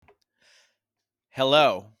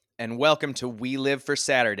Hello, and welcome to We Live for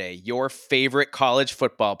Saturday, your favorite college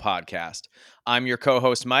football podcast. I'm your co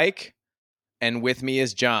host, Mike, and with me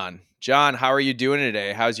is John. John, how are you doing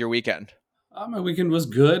today? How's your weekend? My weekend was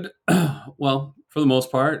good. Well, for the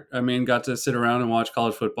most part. I mean, got to sit around and watch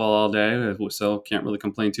college football all day, so can't really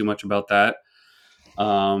complain too much about that.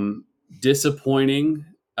 Disappointing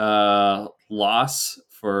loss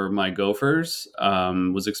for my Gophers.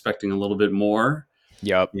 Was expecting a little bit more,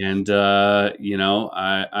 Yep. and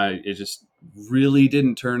it just really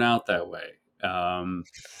didn't turn out that way. Um,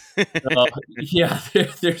 yeah,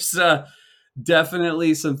 there's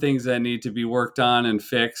definitely some things that need to be worked on and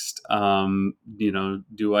fixed.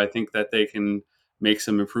 Do I think that they can make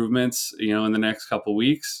some improvements, in the next couple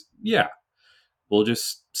weeks? Yeah, we'll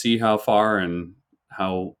just see how far and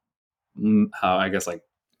how I guess like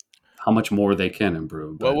how much more they can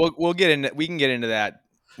improve. Well, But we'll get into we can get into that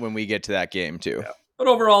when we get to that game too. yeah, but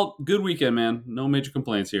overall, good weekend, man. No major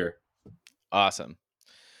complaints here. Awesome.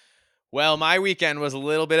 Well, my weekend was a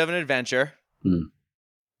little bit of an adventure. Hmm.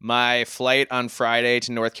 My flight on Friday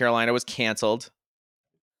to North Carolina was canceled.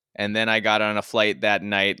 And then I got on a flight that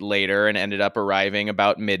night later and ended up arriving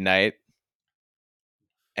about midnight.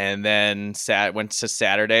 And then went to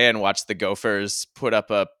Saturday and watched the Gophers put up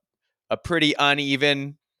a pretty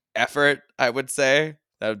uneven effort, I would say.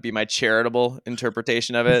 That would be my charitable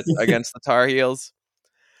interpretation of it against the Tar Heels.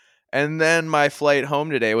 And then my flight home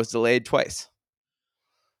today was delayed twice.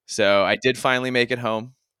 So I did finally make it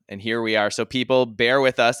home, and here we are. So people, bear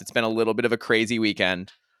with us. It's been a little bit of a crazy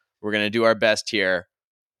weekend. We're going to do our best here,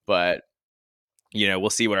 but we'll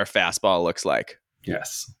see what our fastball looks like.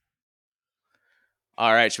 Yes,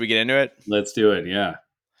 All right, should we get into it? let's do it. Yeah.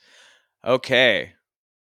 Okay.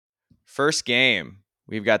 First game,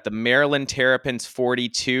 we've got the Maryland Terrapins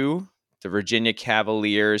 42, the Virginia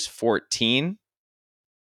Cavaliers 14.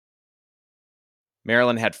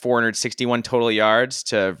 Maryland had 461 total yards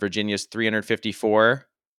to Virginia's 354.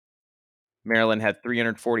 Maryland had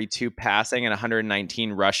 342 passing and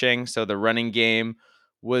 119 rushing. So the running game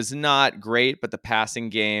was not great, but the passing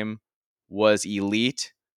game was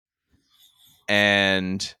elite.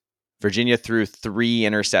 And Virginia threw 3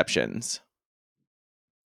 interceptions.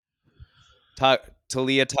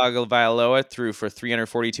 Talia Tagovailoa threw for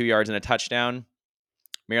 342 yards and a touchdown.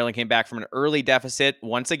 Maryland came back from an early deficit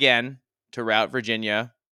once again to rout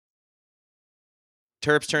Virginia.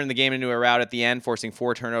 Terps turned the game into a rout at the end, forcing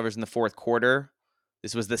 4 turnovers in the fourth quarter.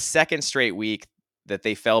 This was the second straight week that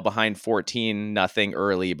they fell behind 14-0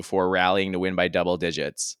 early before rallying to win by double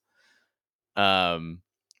digits.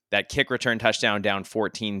 That kick return touchdown down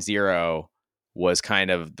 14-0 was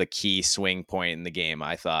kind of the key swing point in the game,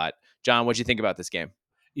 I thought. John, what'd you think about this game?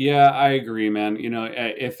 Yeah, I agree, man.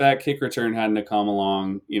 If that kick return hadn't have come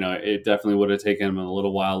along, it definitely would have taken them a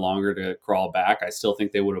little while longer to crawl back. I still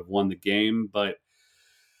think they would have won the game, but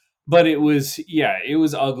it was, yeah, it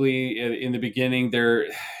was ugly in the beginning.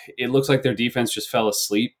 It looks like their defense just fell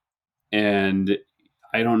asleep, and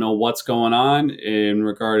I don't know what's going on in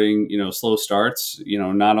regarding slow starts.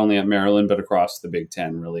 Not only at Maryland but across the Big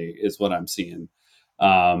Ten. Really is what I'm seeing.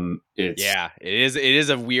 It's Yeah, it is. It is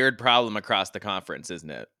a weird problem across the conference, isn't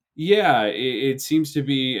it? Yeah, it seems to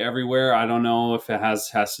be everywhere. I don't know if it has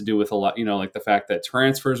to do with a lot, like the fact that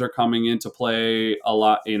transfers are coming into play a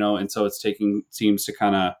lot, and so it's taking seems to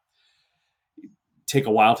kind of take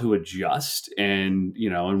a while to adjust and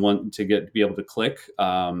want to be able to click.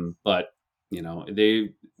 But they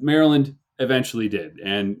Maryland eventually did,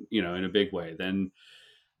 and in a big way. Then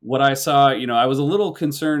what I saw, I was a little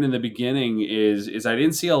concerned in the beginning is I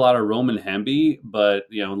didn't see a lot of Roman Hemby, but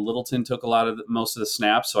Littleton took a lot of most of the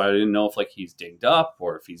snaps, so I didn't know if like he's dinged up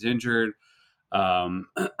or if he's injured. And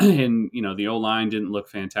the O line didn't look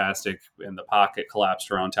fantastic, and the pocket collapsed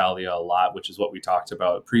around Talia a lot, which is what we talked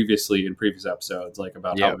about previously in previous episodes, like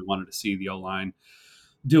about how Yeah. we wanted to see the O line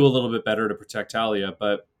do a little bit better to protect Talia,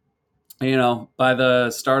 but by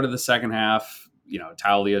the start of the second half,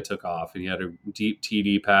 Talia took off and he had a deep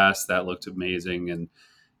TD pass that looked amazing. And,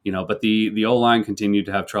 but the O line continued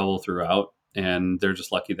to have trouble throughout, and they're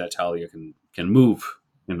just lucky that Talia can move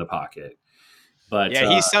in the pocket. But Yeah,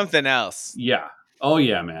 he's something else. yeah. Oh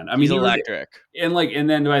yeah, man. I mean, He's he was, electric. and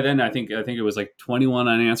then by then I think it was like 21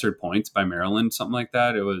 unanswered points by Maryland, something like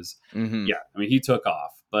that. It was, Mm-hmm. yeah. I mean, he took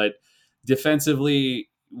off, but defensively,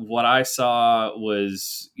 what I saw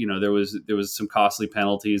was, there was some costly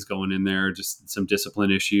penalties going in there, just some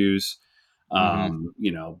discipline issues.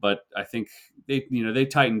 Mm-hmm. But I think they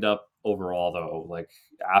tightened up overall though, like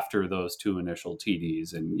after those 2 initial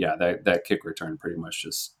TDs, and yeah, that kick return pretty much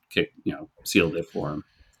just sealed it for him.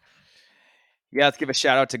 Yeah, let's give a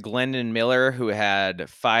shout out to Glendon Miller, who had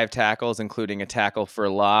 5 tackles, including a tackle for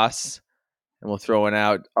loss. And we'll throw one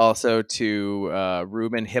out also to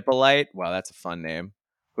Ruben Hippolyte. Wow, that's a fun name.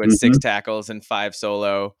 Who had 6 tackles and 5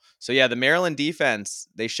 solo. So yeah, the Maryland defense,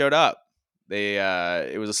 they showed up. They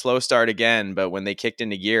it was a slow start again, but when they kicked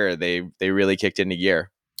into gear, they really kicked into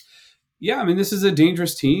gear. Yeah, I mean, this is a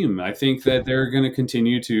dangerous team. I think that they're going to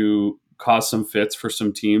continue to cause some fits for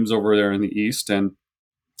some teams over there in the East and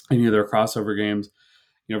any of their crossover games.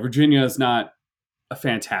 Virginia is not a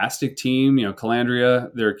fantastic team.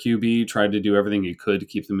 Calandria, their QB, tried to do everything he could to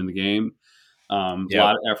keep them in the game. A Yep.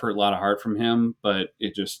 lot of effort, a lot of heart from him, but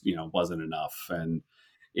it just wasn't enough. And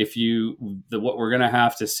what we're going to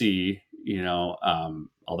have to see,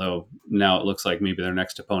 although now it looks like maybe their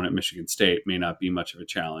next opponent, Michigan State, may not be much of a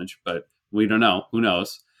challenge, but we don't know. Who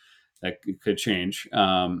knows? That could change.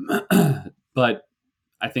 But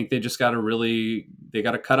I think they just got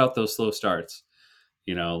to cut out those slow starts.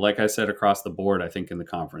 Like I said, across the board, I think in the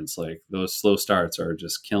conference, like those slow starts are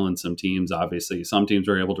just killing some teams. Obviously, some teams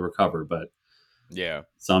were able to recover, but Yeah.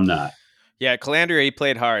 some not. Yeah, Calandria, he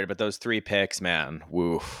played hard, but those 3 picks, man,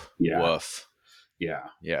 woof, Yeah, woof. yeah.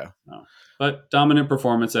 Yeah, No. But dominant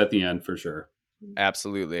performance at the end for sure.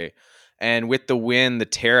 absolutely. And with the win, the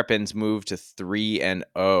Terrapins moved to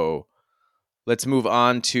 3-0. Let's move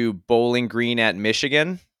on to Bowling Green at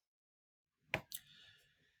Michigan.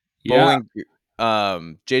 Yeah,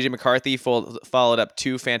 Bowling, JJ McCarthy followed up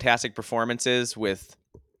 2 fantastic performances with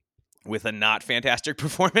a not fantastic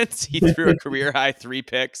performance. He threw a career high 3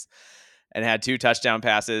 picks and had 2 touchdown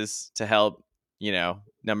passes to help,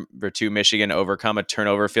 number 2 Michigan overcome a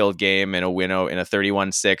turnover filled game and in a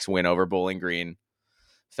 31-6 win over Bowling Green.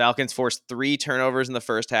 Falcons forced 3 turnovers in the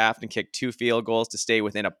first half and kicked 2 field goals to stay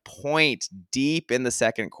within a point deep in the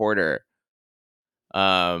second quarter.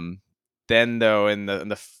 Then though, in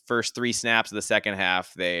the first 3 snaps of the second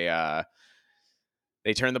half, they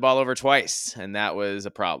turned the ball over twice, and that was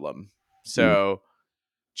a problem. So,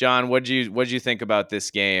 John, what'd you think about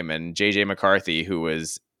this game and JJ McCarthy, who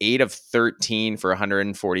was 8 of 13 for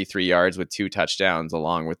 143 yards with 2 touchdowns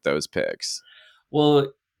along with those picks?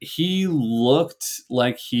 well, he looked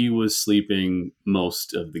like he was sleeping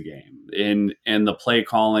most of the game, and the play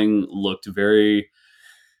calling looked very.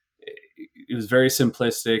 It was very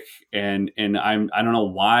simplistic, and I don't know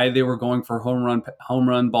why they were going for home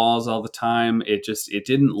run balls all the time. It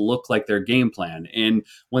didn't look like their game plan. And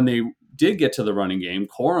when they did get to the running game,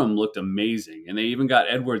 Corum looked amazing, and they even got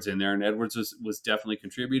Edwards in there, and Edwards was definitely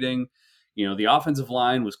contributing. The offensive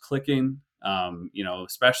line was clicking.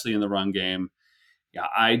 Especially in the run game. Yeah,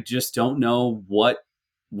 I just don't know what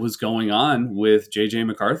was going on with JJ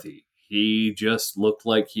McCarthy. He just looked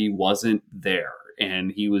like he wasn't there, and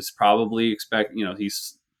he was probably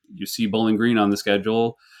you see Bowling Green on the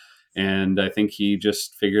schedule, and I think he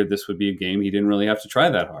just figured this would be a game he didn't really have to try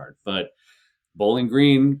that hard. But Bowling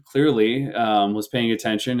Green clearly was paying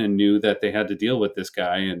attention and knew that they had to deal with this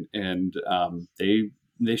guy, and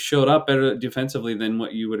they showed up better defensively than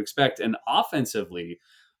what you would expect, and offensively,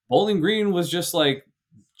 Bowling Green was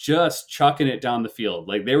just chucking it down the field,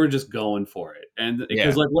 like they were just going for it, and because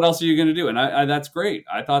Yeah. like what else are you going to do? And I that's great.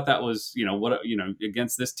 I thought that was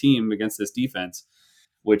against this team, against this defense,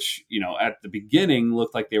 which at the beginning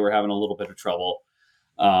looked like they were having a little bit of trouble.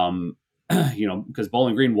 Um, because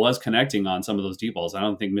Bowling Green was connecting on some of those deep balls. I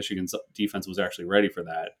don't think Michigan's defense was actually ready for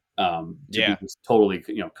that. To be Yeah. just totally,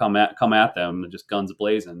 come at them and just guns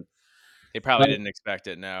blazing. They probably But didn't expect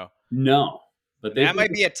it, no. no, but And they that put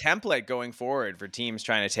might be a template going forward for teams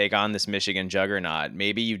trying to take on this Michigan juggernaut.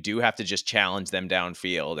 Maybe you do have to just challenge them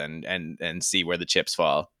downfield and see where the chips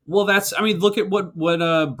fall. well. That's I mean, look at what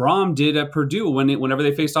Brom did at Purdue whenever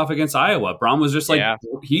they faced off against Iowa. Brom was just like Yeah.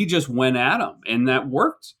 he just went at them, and that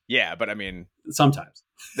worked Yeah, but I mean, sometimes.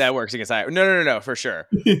 that works against Iowa. No, for sure.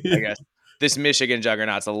 I guess this Michigan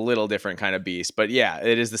juggernaut's a little different kind of beast, but yeah,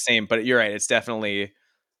 it is the same. But you're right; it's definitely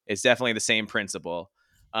the same principle.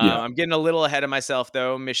 Yeah, I'm getting a little ahead of myself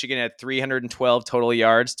though. Michigan had 312 total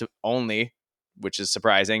yards to only, which is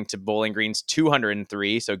surprising, to Bowling Green's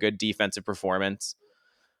 203. So good defensive performance.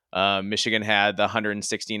 Michigan had the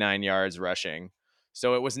 169 yards rushing.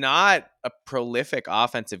 So it was not a prolific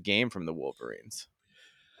offensive game from the Wolverines.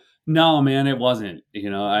 no, man, it wasn't.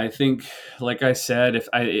 I think, like I said,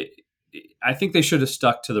 I think they should have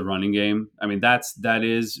stuck to the running game. I mean, that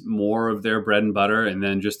is more of their bread and butter, and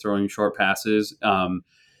then just throwing short passes.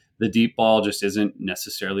 The deep ball just isn't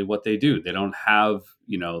necessarily what they do. They don't have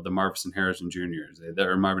the Marvin Harrison Juniors.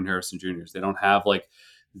 They're Marvin Harrison Juniors. They don't have like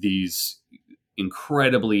these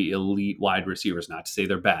incredibly elite wide receivers. Not to say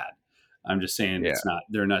they're bad. I'm just saying Yeah.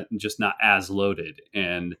 they're not as loaded,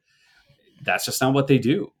 and that's just not what they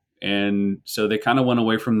do. And so they kind of went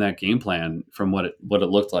away from that game plan from what it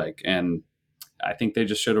looked like. And I think they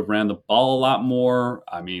just should have ran the ball a lot more.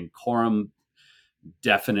 I mean, Corum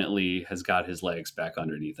definitely has got his legs back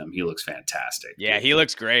underneath him. He looks fantastic. Yeah, he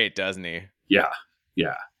looks great, doesn't he? Yeah.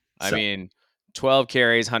 Yeah. I So, mean, 12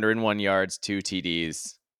 carries, 101 yards, 2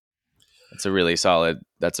 TDs. That's a really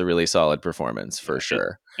solid performance for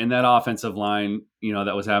sure. and that offensive line,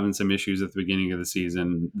 that was having some issues at the beginning of the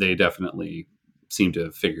season, they definitely seem to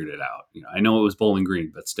have figured it out. I know it was Bowling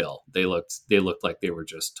Green, but still, they looked like they were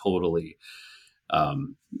just totally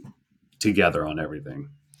together on everything.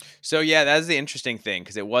 So yeah, that's the interesting thing,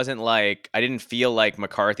 because it wasn't like, I didn't feel like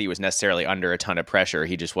McCarthy was necessarily under a ton of pressure.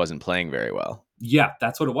 He just wasn't playing very well. Yeah,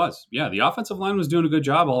 that's what it was. Yeah, the offensive line was doing a good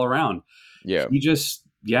job all around. Yeah. He just,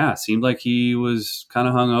 seemed like he was kind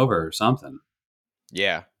of hungover or something.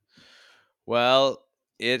 Yeah. Well,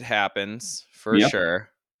 it happens for Yep, sure.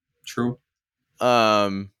 true.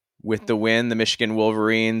 With the win, the Michigan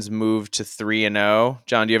Wolverines moved to 3-0.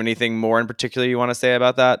 John, do you have anything more in particular you want to say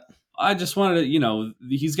about that? I just wanted to,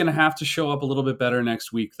 he's going to have to show up a little bit better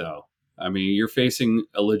next week, though. I mean, you're facing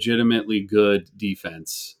a legitimately good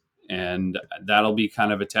defense, and that'll be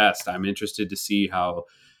kind of a test. I'm interested to see how,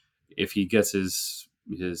 if he gets his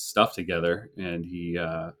stuff together and he,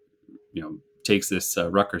 takes this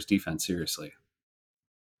Rutgers defense seriously.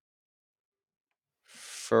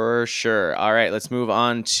 For sure. All right, let's move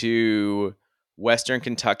on to Western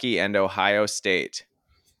Kentucky and Ohio State.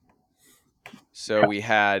 So we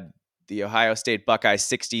had the Ohio State Buckeyes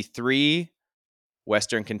 63,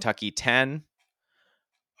 Western Kentucky 10.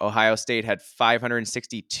 Ohio State had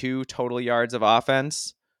 562 total yards of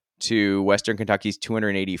offense to Western Kentucky's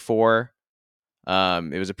 284.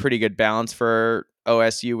 It was a pretty good balance for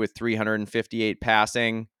OSU with 358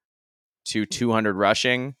 passing to 200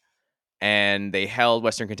 rushing. And they held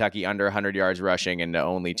Western Kentucky under 100 yards rushing and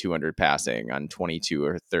only 200 passing on 22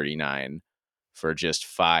 or 39 for just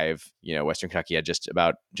 5. Western Kentucky had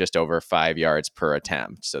just over 5 yards per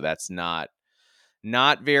attempt. So that's not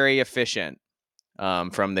very efficient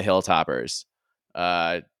from the Hilltoppers.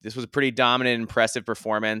 This was a pretty dominant, impressive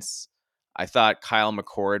performance. I thought Kyle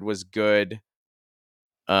McCord was good.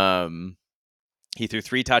 He threw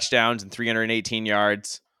 3 touchdowns and 318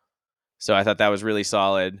 yards. So I thought that was really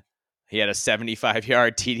solid. He had a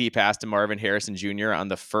 75-yard TD pass to Marvin Harrison Jr. on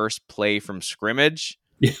the first play from scrimmage.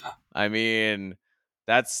 Yeah. I mean,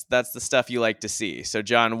 that's the stuff you like to see. So,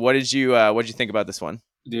 John, what did you think about this one?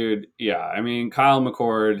 Dude, yeah. I mean, Kyle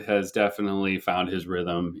McCord has definitely found his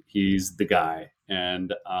rhythm. He's the guy.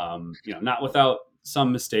 And, not without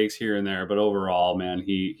some mistakes here and there, but overall, man,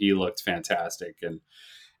 he looked fantastic.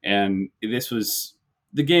 And this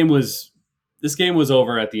game was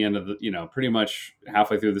over at the end of pretty much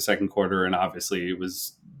halfway through the second quarter. And obviously it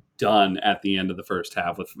was done at the end of the first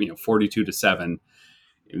half with, 42-7.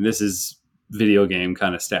 And this is video game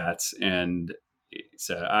kind of stats. And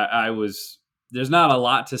so there's not a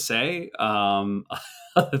lot to say.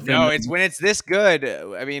 No, it's when it's this good.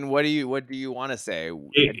 I mean, what do you want to say?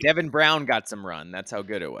 Devin Brown got some run. That's how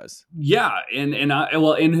good it was. Yeah, and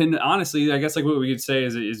honestly, I guess like what we could say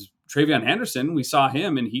is Travion Henderson. We saw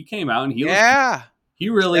him, and he came out and he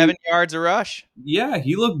really 7 yards a rush. Yeah,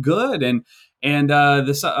 he looked good, and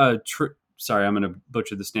this sorry, I'm going to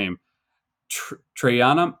butcher this name.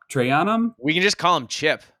 Trayanum. We can just call him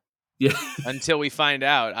Chip. Yeah. Until we find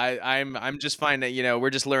out. I'm just finding we're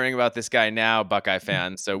just learning about this guy now, Buckeye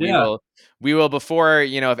fans. So we will before,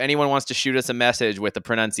 if anyone wants to shoot us a message with the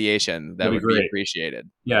pronunciation, that would be appreciated.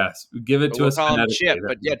 Yes. Give it to us. Call him Chip,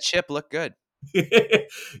 but yeah, Chip looked good.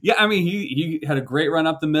 Yeah, I mean he had a great run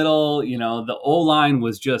up the middle. The O-line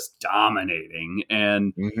was just dominating,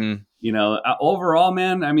 and overall,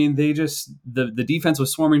 man, I mean they just the defense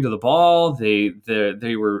was swarming to the ball. They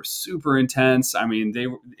were super intense. I mean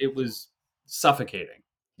it was suffocating.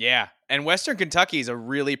 Yeah, and Western Kentucky is a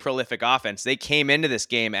really prolific offense. They came into this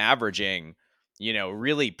game averaging,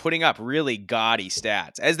 really putting up really gaudy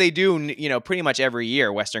stats, as they do, pretty much every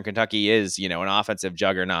year. Western Kentucky is, an offensive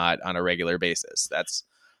juggernaut on a regular basis.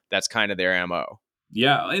 That's kind of their MO.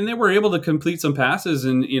 Yeah, and they were able to complete some passes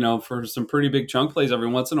and, for some pretty big chunk plays every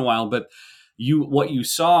once in a while. But what you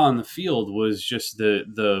saw on the field was just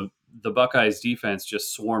the Buckeyes defense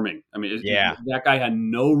just swarming. I mean, that guy had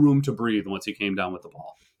no room to breathe once he came down with the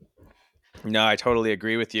ball. No, I totally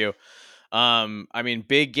agree with you. I mean,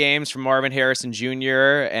 big games from Marvin Harrison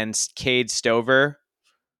Jr. and Cade Stover.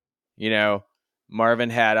 Marvin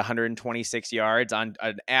had 126 yards on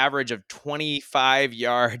an average of 25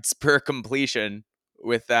 yards per completion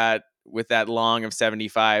with that long of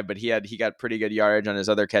 75, but he got pretty good yardage on his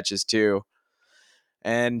other catches too.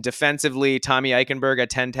 And defensively, Tommy Eichenberg had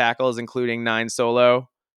 10 tackles, including 9 solo.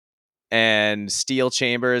 And Steel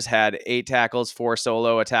Chambers had 8 tackles, 4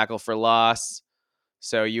 solo, a tackle for loss.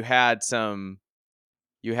 So you had some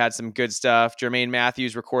good stuff. Jermaine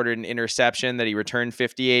Matthews recorded an interception that he returned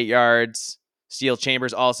 58 yards. Steel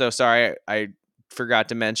Chambers also, sorry, I forgot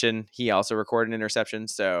to mention, he also recorded an interception.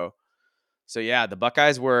 So yeah, the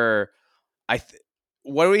Buckeyes were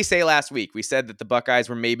what did we say last week? We said that the Buckeyes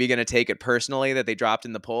were maybe going to take it personally that they dropped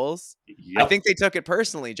in the polls. I Yep. think they took it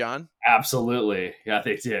personally, John. Absolutely. Yeah,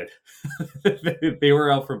 they did. They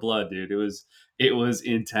were out for blood, dude. It was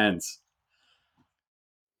intense.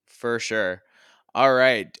 For sure. All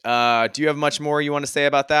right. Do you have much more you want to say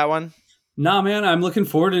about that one? Nah, man, I'm looking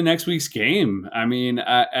forward to next week's game. I mean,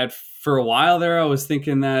 for a while there, I was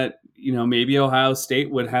thinking that maybe Ohio State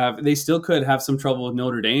would have. They still could have some trouble with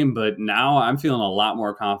Notre Dame, but now I'm feeling a lot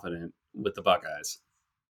more confident with the Buckeyes.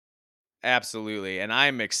 Absolutely. And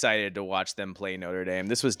I'm excited to watch them play Notre Dame.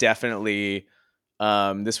 This was definitely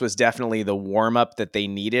the warm up that they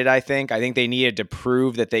needed, I think. I think they needed to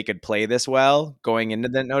prove that they could play this well going into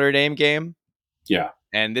the Notre Dame game. Yeah.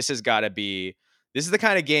 And this is the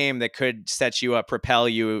kind of game that could set you up, propel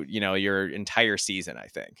you, your entire season, I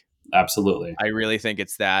think. Absolutely. I really think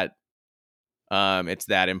it's that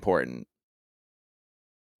important.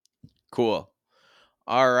 Cool.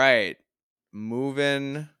 All right.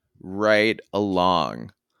 Moving right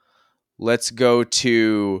along. Let's go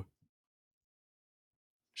to,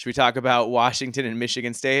 should we talk about Washington and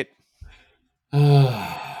Michigan State?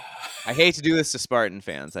 I hate to do this to Spartan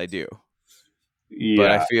fans. I do.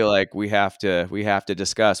 But I Yeah. feel like we have to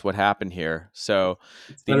discuss what happened here. So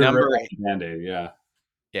It's the better to rip number off the Band-Aid, yeah.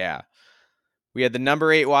 yeah. We had the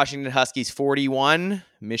number 8 Washington Huskies 41,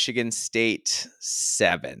 Michigan State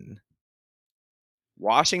 7.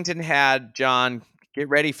 Washington had, John, get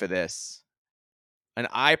ready for this, an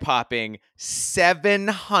eye-popping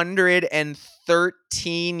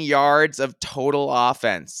 713 yards of total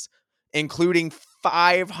offense, including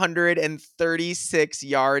 536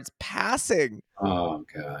 yards passing. Oh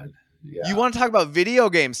God. Yeah. You want to talk about video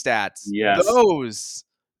game stats? Yes.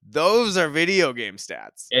 Those are video game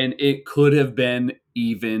stats. And it could have been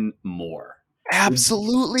even more.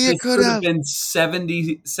 Absolutely, it This could could have have. been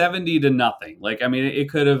 70 to nothing. Like, I mean, it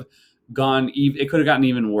could have gotten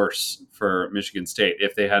even worse for Michigan State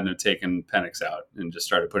if they hadn't have taken Penix out and just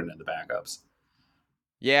started putting in the backups.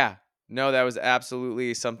 Yeah. No, that was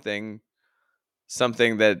absolutely something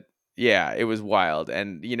that, yeah, it was wild.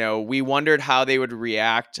 And, we wondered how they would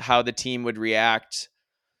react, how the team would react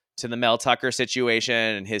to the Mel Tucker situation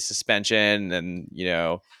and his suspension. And,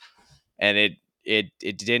 and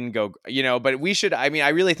it didn't go, but I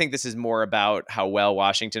really think this is more about how well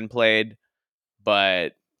Washington played.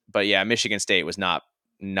 But yeah, Michigan State was not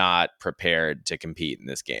prepared to compete in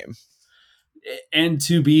this game. And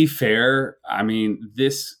to be fair, I mean,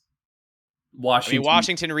 this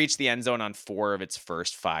Washington reached the end zone on 4 of its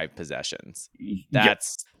first 5 possessions.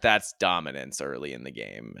 That's dominance early in the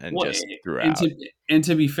game and just throughout. And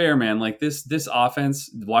to be fair, man, like this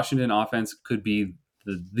offense, Washington offense could be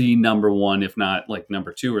the number one, if not like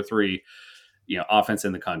number 2 or 3, offense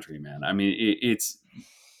in the country, man. I mean, it's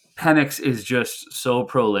Penix is just so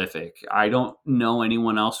prolific. I don't know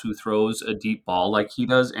anyone else who throws a deep ball like he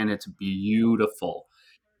does, and it's beautiful.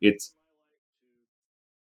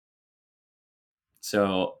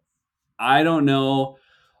 So I don't know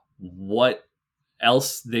what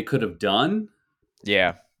else they could have done.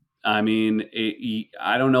 Yeah. I mean,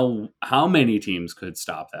 I don't know how many teams could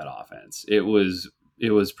stop that offense. It was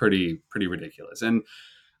pretty ridiculous. And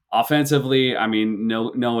offensively, I mean,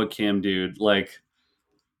 Noah Kim, dude, like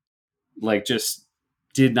just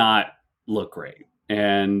did not look great.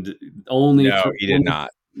 And he did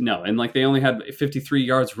not. No, and like they only had 53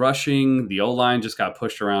 yards rushing. The O-line just got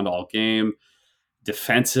pushed around all game.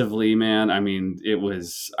 Defensively, man, I mean, it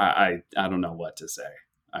was I don't know what to say.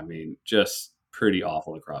 I mean, just pretty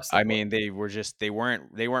awful across the board. I mean, they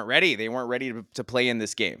weren't ready. They weren't ready to play in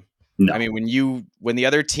this game. No. I mean, when the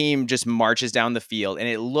other team just marches down the field and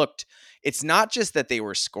it's not just that they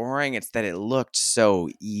were scoring, it's that it looked so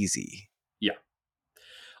easy. Yeah.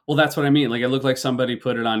 Well, that's what I mean. Like, it looked like somebody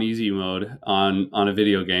put it on easy mode on a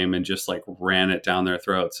video game and just like ran it down their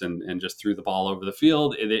throats and just threw the ball over the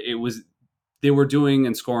field. They were doing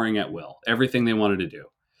and scoring at will, everything they wanted to do.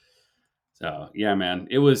 So yeah, man,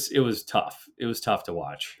 it was tough. It was tough to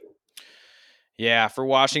watch. Yeah, for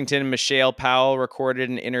Washington, Michelle Powell recorded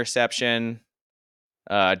an interception.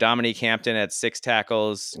 Dominique Hampton had 6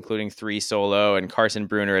 tackles, including 3 solo, and Carson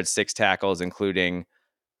Bruner had 6 tackles, including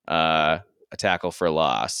a tackle for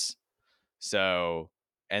loss. So,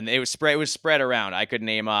 And it was spread around. I could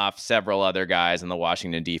name off several other guys in the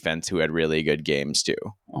Washington defense who had really good games too.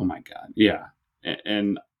 Oh my God. Yeah.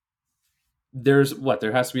 And there has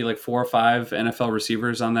to be like 4 or 5 NFL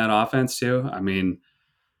receivers on that offense too. I mean,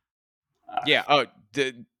 Yeah. Oh,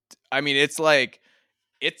 I mean, it's like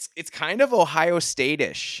it's kind of Ohio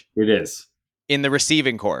State-ish it is. in the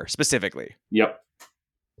receiving core specifically. Yep.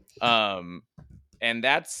 Um, and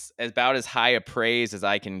that's about as high a praise as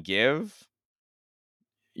I can give.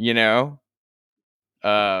 You know.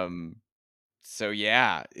 So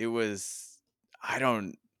yeah, it was. I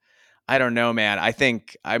don't. I don't know, man. I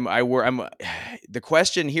think I'm. The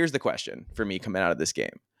question. Here's the question for me coming out of this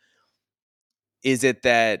game. Is it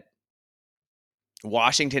that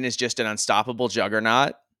Washington is just an unstoppable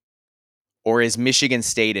juggernaut, or is Michigan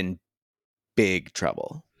State in big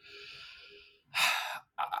trouble?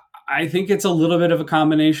 I think it's a little bit of a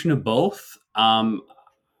combination of both.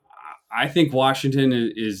 I think Washington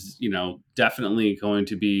is, definitely going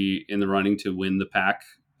to be in the running to win the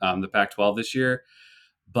Pac-12 this year.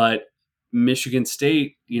 But Michigan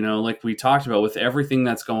State, like we talked about, with everything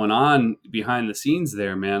that's going on behind the scenes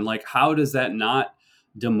there, man, like how does that not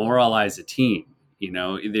demoralize a team?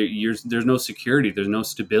 There's no security, there's no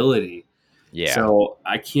stability. Yeah. So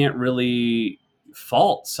I can't really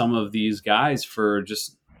fault some of these guys for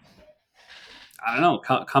just, I don't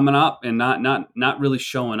know, coming up and not really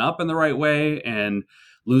showing up in the right way and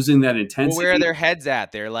losing that Well, intensity. where are their heads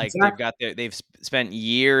at? They're like Exactly. they've spent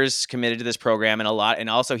years committed to this program and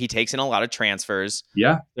also he takes in a lot of transfers.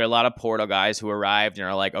 Yeah, There are a lot of portal guys who arrived and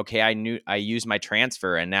are like, okay, I used my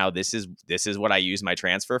transfer and now this is what I use my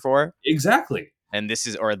transfer for. exactly. And this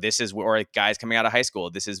is guys coming out of high school.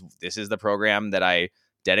 This is the program that I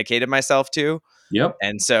dedicated myself to. Yep.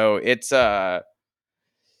 And so it's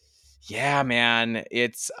yeah, man,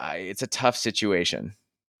 it's a tough situation.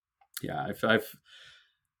 Yeah,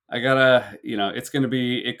 I gotta,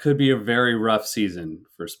 it could be a very rough season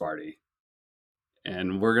for Sparty.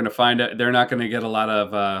 And we're gonna find out. They're not gonna get a lot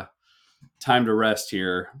of time to rest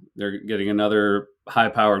here. They're getting another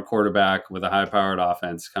high-powered quarterback with a high-powered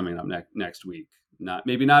offense coming up next week.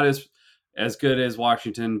 Maybe not as good as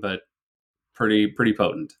Washington, but pretty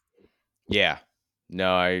potent. Yeah.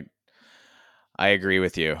 No, I agree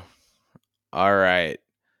with you. All right.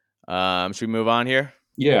 Should we move on here?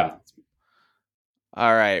 Yeah.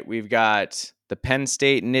 All right. We've got the Penn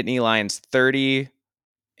State Nittany Lions 30,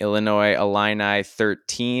 Illinois Illini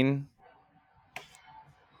 13.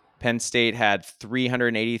 Penn State had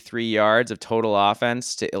 383 yards of total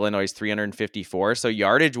offense to Illinois' 354. So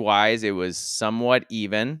yardage wise, it was somewhat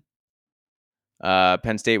even.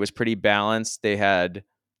 Penn State was pretty balanced. They had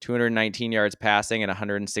 219 yards passing and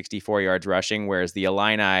 164 yards rushing, whereas the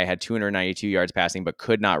Illini had 292 yards passing but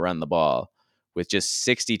could not run the ball with just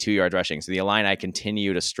 62 yards rushing. So the Illini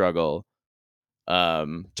continue to struggle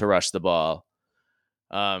to rush the ball.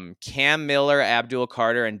 Cam Miller, Abdul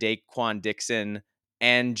Carter, and Daquan Dixon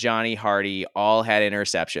and Johnny Hardy all had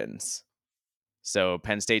interceptions. So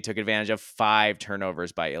Penn State took advantage of 5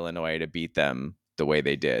 turnovers by Illinois to beat them the way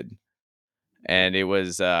they did. And it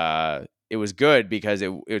was good because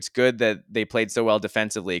it's good that they played so well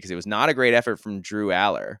defensively because it was not a great effort from Drew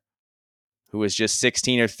Aller, who was just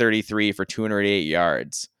 16 of 33 for 208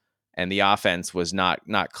 yards. And the offense was not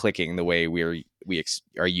clicking the way we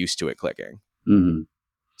are used to it clicking. Mm-hmm.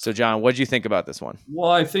 So, John, what did you think about this one? Well,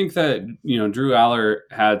 I think that Drew Aller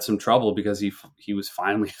had some trouble because he was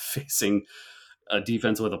finally facing a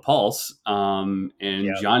defense with a pulse, and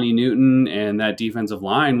Yep. Johnny Newton and that defensive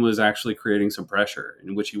line was actually creating some pressure,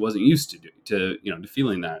 in which he wasn't used to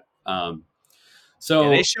feeling that. So yeah,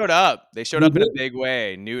 they showed up. They showed They up in a did. big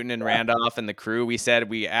way. Newton and Randolph and the crew. We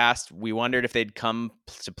wondered if they'd come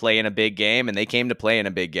to play in a big game, and they came to play in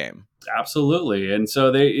a big game. Absolutely, and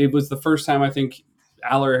so it was the first time I think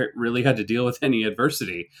Aller really had to deal with any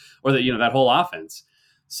adversity, or that whole offense.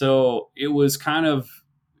 So it was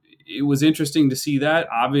interesting to see that.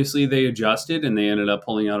 Obviously, they adjusted and they ended up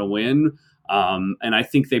pulling out a win. And I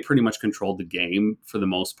think they pretty much controlled the game for the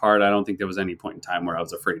most part. I don't think there was any point in time where I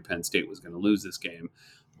was afraid Penn State was going to lose this game.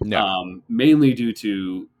 No. Mainly due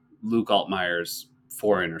to Luke Altmaier's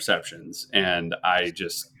 4 interceptions, and I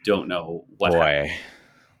just don't know what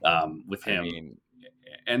happened with him. I mean,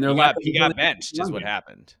 and their he got benched is what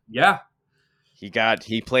happened. Yeah,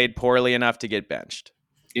 he played poorly enough to get benched.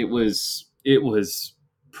 It was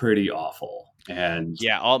pretty awful. And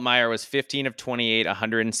yeah, Altmaier was 15 of 28,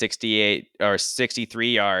 168 or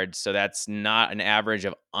 63 yards. So that's not an average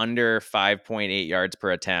of under 5.8 yards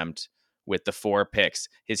per attempt with the 4 picks.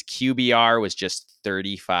 His QBR was just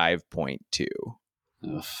 35.2.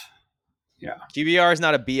 Ugh. Yeah. QBR is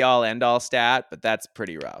not a be all end all stat, but that's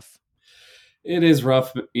pretty rough. It is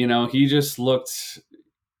rough. He just looked,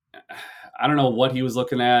 I don't know what he was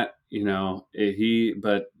looking at,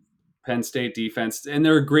 but Penn State defense, and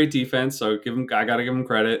they're a great defense, so I got to give them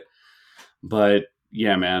credit. But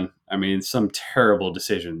yeah, man, I mean, some terrible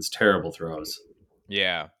decisions, terrible throws.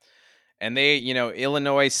 Yeah. And they,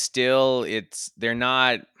 Illinois still, they're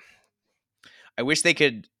not, I wish they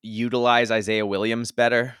could utilize Isaiah Williams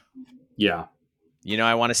better. Yeah.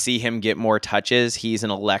 I want to see him get more touches. He's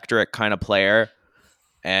an electric kind of player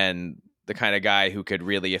and the kind of guy who could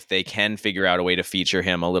really, if they can figure out a way to feature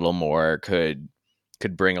him a little more, could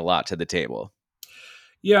bring a lot to the table.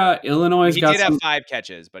 Yeah, Illinois He got did have some. 5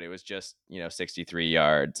 catches, but it was just, 63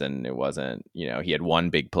 yards, and it wasn't, he had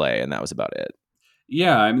one big play, and that was about it.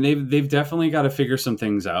 Yeah, I mean they've definitely got to figure some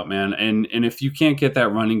things out, man. And if you can't get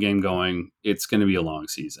that running game going, it's going to be a long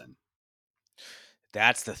season.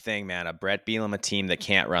 That's the thing, man. A Brett Bielema team that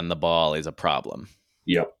can't run the ball is a problem.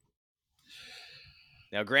 Yep.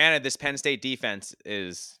 Now, granted, this Penn State defense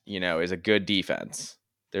is a good defense.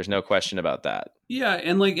 There's no question about that. Yeah,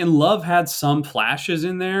 and Love had some flashes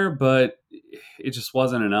in there, but it just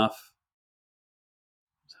wasn't enough.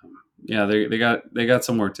 So, yeah, they got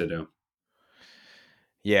some work to do.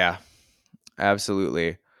 Yeah,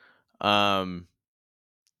 absolutely. Johnny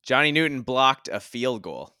Newton blocked a field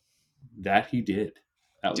goal. That he did.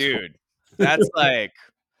 That was Dude, that's like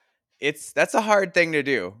that's a hard thing to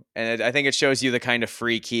do. And I think it shows you the kind of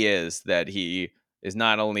freak he is, that he is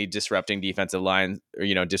not only disrupting defensive lines or,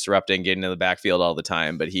 disrupting getting in the backfield all the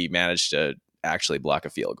time, but he managed to actually block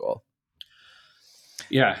a field goal.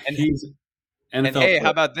 Yeah, he's NFL. And hey,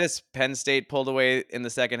 how about this? Penn State pulled away in the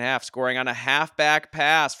second half, scoring on a halfback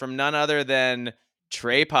pass from none other than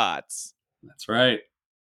Trey Potts. That's right.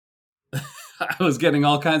 I was getting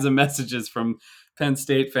all kinds of messages from Penn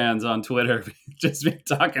State fans on Twitter, just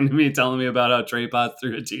talking to me, telling me about how Trey Potts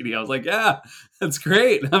threw a TD. I was like, "Yeah, that's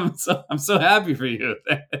great. I'm so happy for you."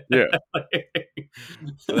 Yeah,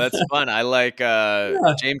 that's fun. I like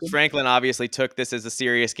James Franklin. Obviously, took this as a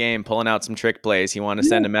serious game, pulling out some trick plays. He wanted to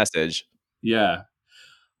send a message. Yeah.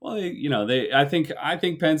 Well, I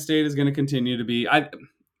think Penn State is going to continue to be.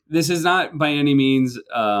 This is not by any means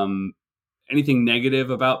anything negative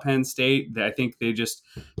about Penn State. I think they just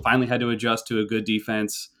finally had to adjust to a good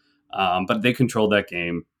defense, but they controlled that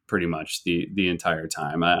game pretty much the entire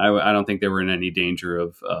time. I don't think they were in any danger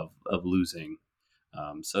of losing.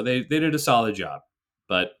 So they did a solid job.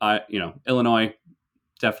 But Illinois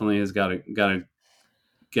definitely has got to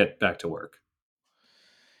get back to work.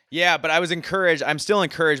 Yeah, but I was encouraged. I'm still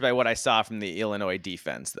encouraged by what I saw from the Illinois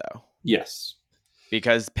defense, though. Yes.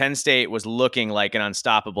 Because Penn State was looking like an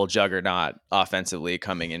unstoppable juggernaut offensively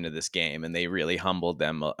coming into this game, and they really humbled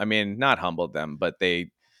them. I mean, not humbled them, but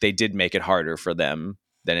they did make it harder for them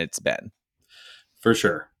than it's been. For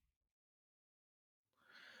sure.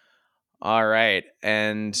 All right,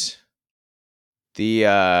 and the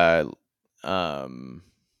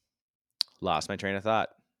lost my train of thought.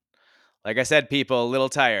 Like I said, people, a little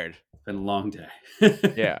tired. It's been a long day.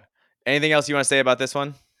 Yeah. Anything else you want to say about this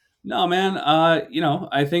one? No, man.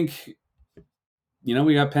 I think,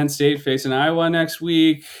 we got Penn State facing Iowa next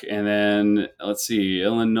week, and then let's see,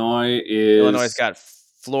 Illinois got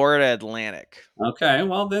Florida Atlantic. Okay,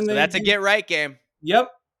 well then that's a get right game.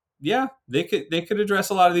 Yep. Yeah, they could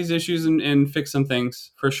address a lot of these issues and fix some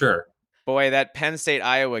things for sure. Boy, that Penn State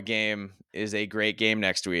Iowa game is a great game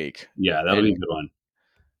next week. Yeah, that'll be a good one.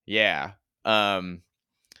 Yeah. I'm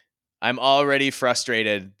already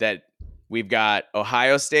frustrated that we've got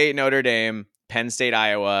Ohio State, Notre Dame, Penn State,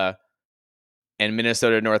 Iowa, and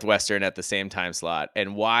Minnesota Northwestern at the same time slot.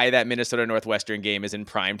 And why that Minnesota Northwestern game is in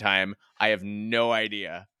prime time, I have no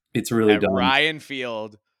idea. It's really dumb. Ryan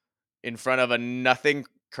Field in front of a nothing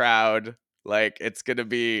crowd. Like, it's going to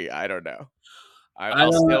be, I don't know.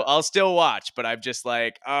 I'll still watch, but I'm just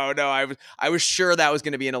like, oh no, I was sure that was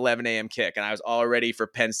going to be an 11 a.m. kick, and I was all ready for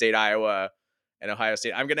Penn State, Iowa, and Ohio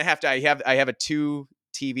State. I'm gonna have to. I have a 2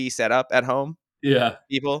 TV setup at home. Yeah,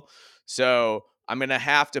 people. So I'm gonna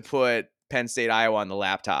have to put Penn State, Iowa on the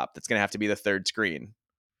laptop. That's gonna have to be the third screen.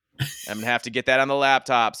 I'm gonna have to get that on the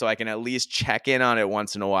laptop so I can at least check in on it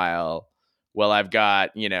once in a while. Well, I've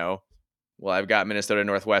got Minnesota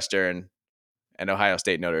Northwestern and Ohio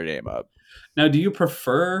State Notre Dame up. Now, do you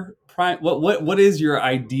prefer prime? What is your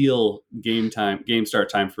ideal game start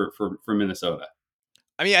time for Minnesota?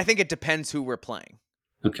 I mean, I think it depends who we're playing.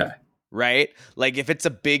 Okay. Right? Like if it's a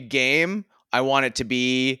big game, I want it to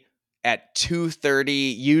be at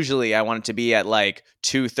 2:30. Usually I want it to be at like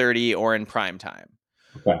 2:30 or in prime time.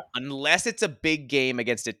 Okay. Unless it's a big game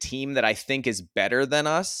against a team that I think is better than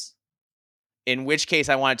us, in which case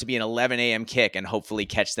I want it to be an 11 a.m. kick and hopefully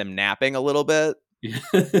catch them napping a little bit.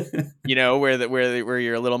 You know, where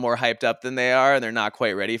you're a little more hyped up than they are and they're not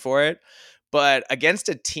quite ready for it. But against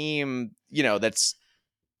a team, you know, that's,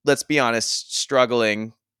 let's be honest,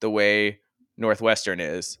 struggling the way Northwestern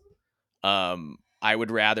is, I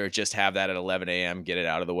would rather just have that at 11 a.m., get it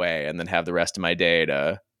out of the way, and then have the rest of my day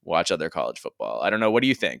to watch other college football. I don't know. What do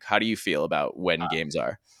you think? How do you feel about when games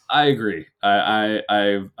are? I agree.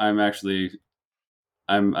 I'm actually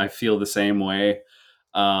I feel the same way.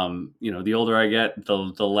 You know, the older I get, the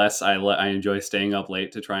less I enjoy staying up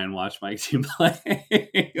late to try and watch my team play.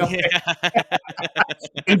 Yeah.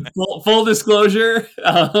 In full disclosure,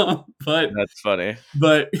 That's funny.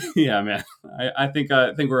 but yeah, man, I think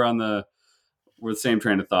we're the same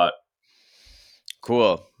train of thought.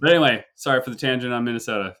 Cool. But anyway, sorry for the tangent on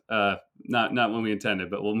Minnesota. Not when we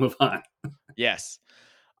intended, but we'll move on. Yes.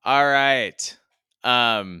 All right.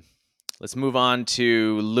 Let's move on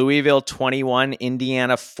to Louisville 21,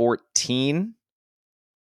 Indiana 14.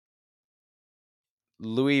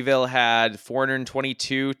 Louisville had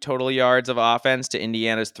 422 total yards of offense to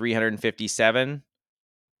Indiana's 357.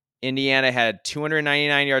 Indiana had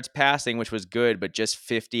 299 yards passing, which was good, but just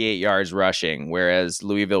 58 yards rushing, whereas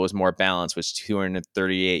Louisville was more balanced, with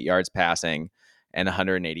 238 yards passing and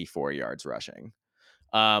 184 yards rushing.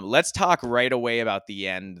 Let's talk right away about the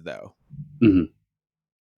end, though. Mm-hmm.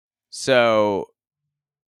 So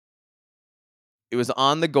it was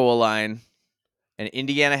on the goal line, and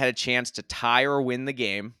Indiana had a chance to tie or win the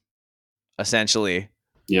game, essentially.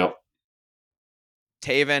 Yep.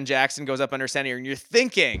 Taven Jackson goes up under center, and you're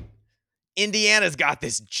thinking, Indiana's got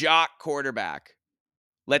this jock quarterback.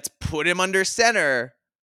 Let's put him under center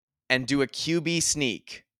and do a QB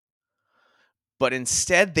sneak. But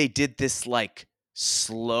instead, they did this like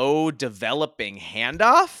slow developing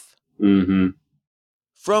handoff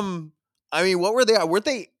from, I mean, what were they? Weren't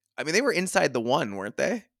they? I mean, they were inside the one, weren't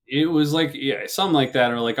they? It was like, yeah, something like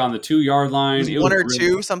that, or like on the 2 yard line. It was one or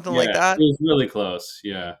two, something like that. It was really close.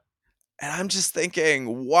 Yeah. And I'm just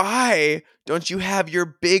thinking, why don't you have your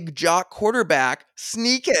big jock quarterback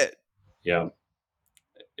sneak it? Yeah.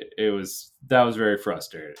 That was very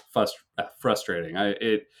frustrating.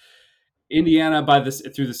 Indiana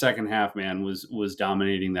through the second half, man, was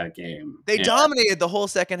dominating that game. They dominated the whole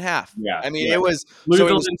second half. Yeah. I mean, it was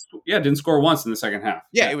Louisville didn't score once in the second half.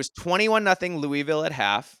 Yeah, it was 21-0 Louisville at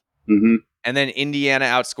half. Mm-hmm. And then Indiana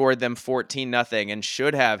outscored them 14-0 and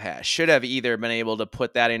should have either been able to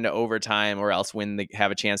put that into overtime or else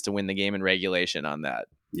have a chance to win the game in regulation on that.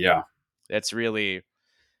 Yeah. That's really,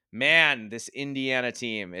 man, this Indiana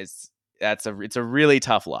team it's a really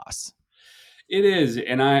tough loss. It is,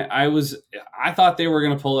 and I thought they were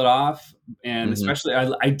going to pull it off, and especially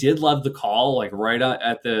I did love the call, like right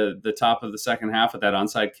at the top of the second half with that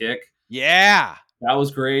onside kick. Yeah, that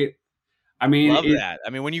was great. I mean, love that. I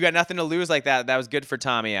mean, when you got nothing to lose like that, that was good for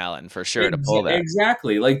Tommy Allen for sure to pull that.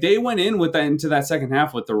 Exactly, like they went into that second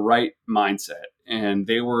half with the right mindset, and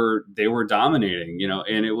they were dominating, you know,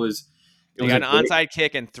 and it was got an onside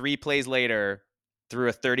kick, and 3 plays later, threw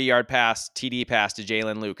a 30-yard TD pass to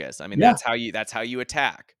Jalen Lucas. I mean, that's how you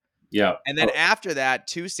attack. Yeah. And then after that,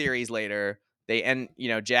 2 series later,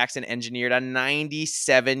 Jackson engineered a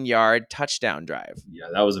 97-yard touchdown drive. Yeah,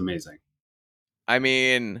 that was amazing. I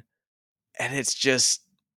mean, and it's just,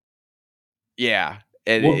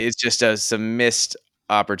 it's just some missed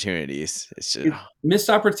opportunities. It's just missed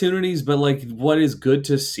opportunities, but like what is good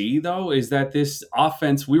to see though is that this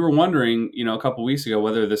offense, we were wondering, you know, a couple weeks ago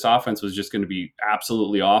whether this offense was just going to be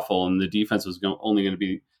absolutely awful and the defense was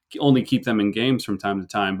only keep them in games from time to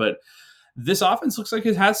time, but this offense looks like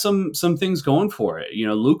it has some things going for it. You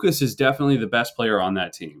know, Lucas is definitely the best player on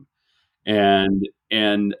that team, and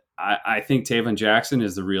I think Taven Jackson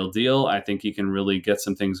is the real deal. I think he can really get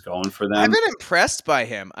some things going for them. I've been impressed by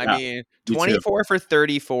him. I mean, 24 for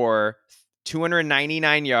 34,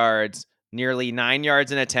 299 yards, nearly 9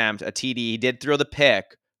 yards an attempt, a TD. He did throw the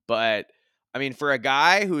pick, but I mean, for a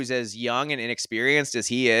guy who's as young and inexperienced as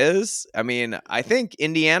he is, I mean, I think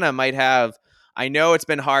Indiana might have. I know it's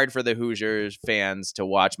been hard for the Hoosiers fans to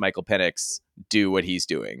watch Michael Penix do what he's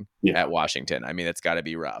doing at Washington. I mean, it's got to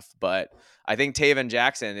be rough, but I think Taven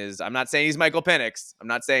Jackson is, I'm not saying he's Michael Penix. I'm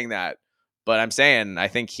not saying that, but I'm saying I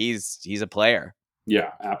think he's a player.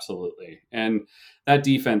 Yeah, absolutely. And that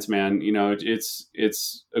defense, man, you know, it's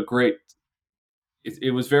a great,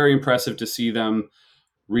 it was very impressive to see them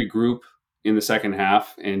regroup in the second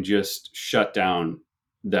half and just shut down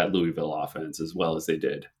that Louisville offense as well as they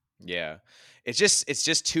did. Yeah. It's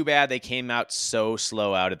just too bad they came out so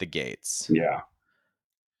slow out of the gates. Yeah.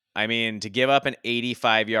 I mean, to give up an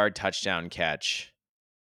 85-yard touchdown catch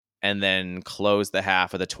and then close the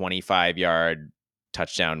half with a 25-yard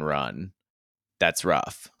touchdown run. That's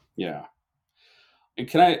rough. Yeah. And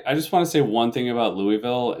I just want to say one thing about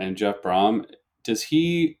Louisville and Jeff Brom. Does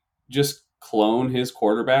he just clone his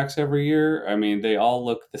quarterbacks every year? I mean, they all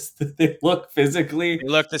look this. They look physically They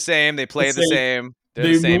look the same. They the play the same. same. They're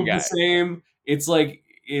the They same move the guy. same. It's like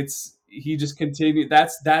he just continued.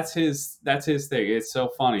 That's his thing. It's so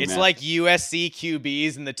funny, It's man. like USC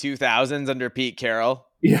QBs in the 2000s under Pete Carroll.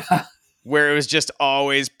 Yeah. Where it was just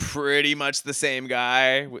always pretty much the same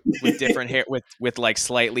guy with different hair, with like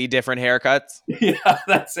slightly different haircuts. Yeah,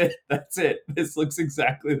 that's it. That's it. This looks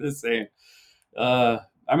exactly the same.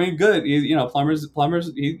 I mean, good.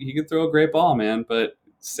 Plumbers. He could throw a great ball, man. But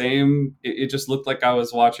same. It just looked like I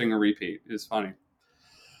was watching a repeat. It's funny.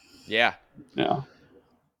 Yeah. Yeah.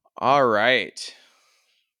 All right.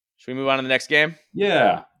 Should we move on to the next game?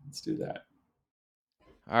 Yeah. Let's do that.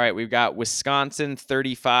 All right. We've got Wisconsin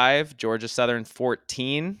 35, Georgia Southern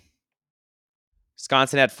 14.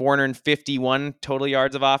 Wisconsin had 451 total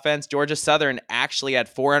yards of offense. Georgia Southern actually had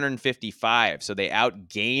 455, so they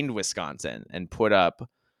outgained Wisconsin and put up.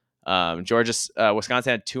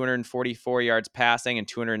 Wisconsin had 244 yards passing and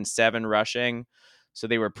 207 rushing, so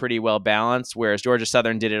they were pretty well balanced. Whereas Georgia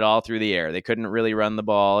Southern did it all through the air. They couldn't really run the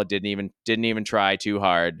ball. Didn't even try too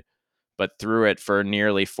hard, but threw it for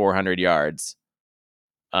nearly 400 yards.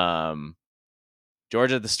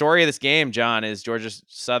 Georgia. The story of this game, John, is Georgia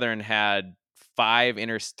Southern had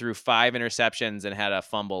threw five interceptions and had a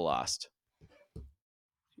fumble lost.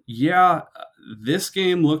 Yeah, this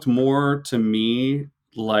game looked more to me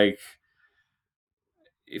like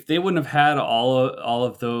if they wouldn't have had all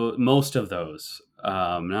of those, most of those,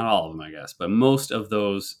 not all of them, I guess, but most of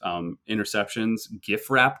those interceptions gift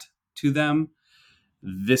wrapped to them,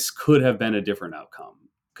 this could have been a different outcome.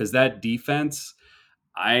 Because that defense,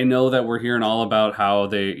 I know that we're hearing all about how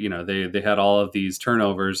they had all of these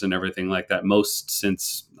turnovers and everything like that, most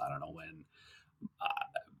since I don't know when,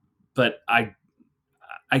 but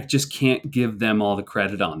I just can't give them all the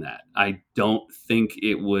credit on that. I don't think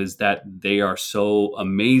it was that they are so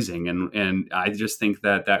amazing. And I just think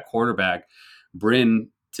that quarterback, Bryn,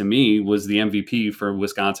 to me, was the MVP for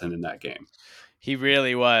Wisconsin in that game. He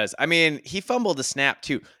really was. I mean, he fumbled a snap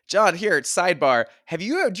too. John, here, sidebar. Do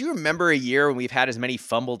you remember a year when we've had as many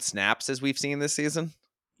fumbled snaps as we've seen this season?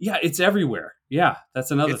 Yeah, it's everywhere. Yeah, that's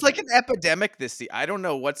another It's thing. like an epidemic this season. I don't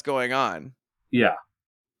know what's going on. Yeah.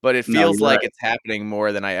 But it No, feels you're like right. it's happening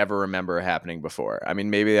more than I ever remember happening before. I mean,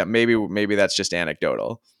 maybe that's just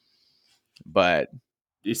anecdotal. But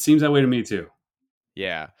It seems that way to me too.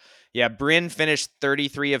 yeah. Yeah, Bryn finished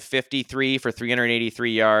 33 of 53 for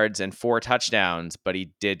 383 yards and 4 touchdowns, but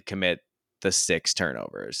he did commit the 6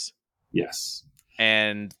 turnovers. Yes.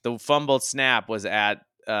 And the fumbled snap was at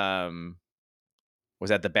the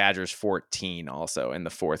Badgers 14 also in the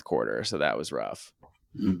fourth quarter, so that was rough.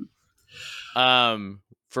 Mm.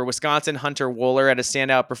 For Wisconsin, Hunter Wooler had a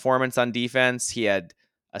standout performance on defense. He had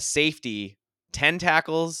a safety, 10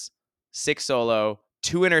 tackles, 6 solo,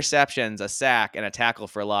 2 interceptions, a sack, and a tackle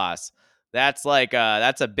for loss. That's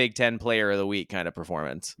that's a Big Ten Player of the Week kind of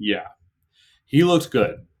performance. Yeah. He looked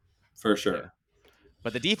good, for sure. Yeah.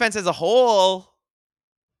 But the defense as a whole,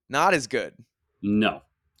 not as good. No.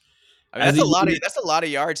 I mean, that's a lot of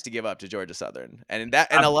yards to give up to Georgia Southern, and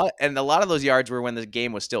a lot of those yards were when the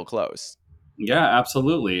game was still close. Yeah,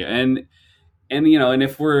 absolutely. And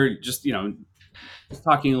if we're just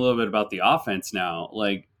talking a little bit about the offense now,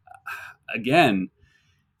 like again,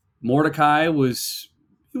 Mordecai was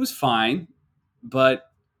fine, but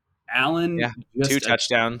Allen 2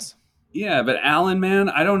 touchdowns. But Allen, man,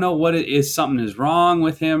 I don't know what it is. Something is wrong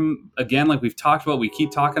with him. Again, like we've talked about, we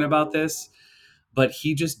keep talking about this, but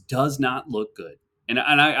he just does not look good. And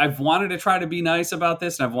I've wanted to try to be nice about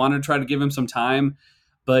this, and I've wanted to try to give him some time.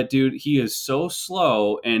 But dude, he is so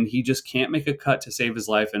slow, and he just can't make a cut to save his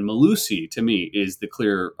life. And Malusi, to me, is the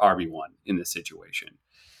clear RB1 in this situation.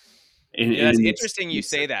 That's interesting you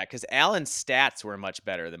say that, because Allen's stats were much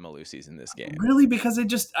better than Malusi's in this game. Really? Because I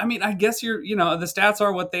guess the stats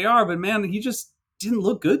are what they are, but man, he just didn't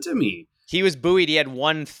look good to me. He was buoyed. He had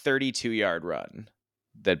one 32-yard run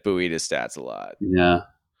that buoyed his stats a lot. Yeah.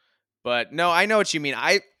 But no, I know what you mean.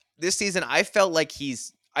 This season, I feel like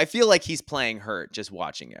he's playing hurt just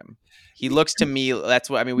watching him. He looks to me, that's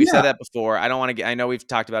what, I mean, we've said that before. I don't want to get, I know we've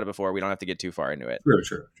talked about it before. We don't have to get too far into it.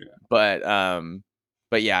 True.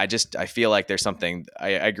 But yeah, I feel like there's something, I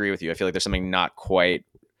agree with you. I feel like there's something not quite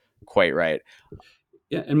right.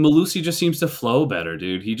 Yeah, and Malusi just seems to flow better,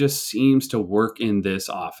 dude. He just seems to work in this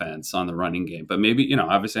offense on the running game. But maybe,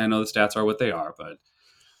 obviously I know the stats are what they are, but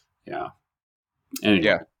yeah. Anyway.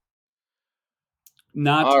 Yeah.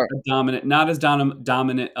 not All right. a dominant, not as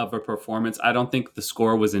dominant of a performance. I don't think the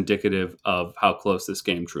score was indicative of how close this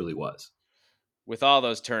game truly was. With all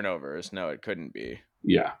those turnovers, no, it couldn't be.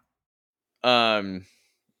 Yeah. Um.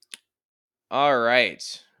 All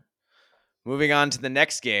right. Moving on to the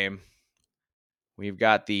next game. We've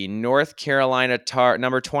got the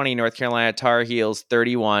number 20 North Carolina Tar Heels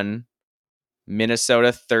 31,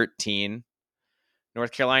 Minnesota 13.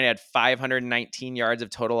 North Carolina had 519 yards of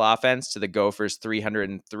total offense to the Gophers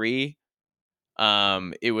 303.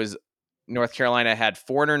 It was North Carolina had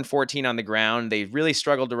 414 on the ground. They really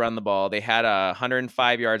struggled to run the ball. They had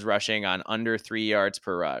 105 yards rushing on under 3 yards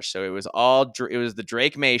per rush. So it was the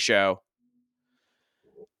Drake May show.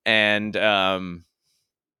 And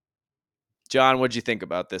John, what'd you think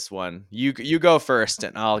about this one? You go first,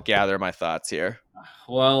 and I'll gather my thoughts here.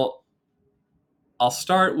 Well, I'll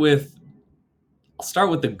start with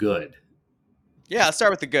the good. Yeah, let's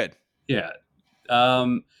start with the good. Yeah.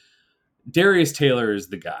 Um, Darius Taylor is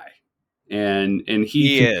the guy, and he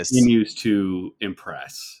He is. continues to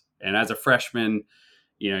impress. And as a freshman,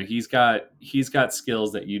 he's got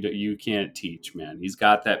skills that you can't teach, man. He's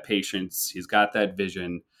got that patience. He's got that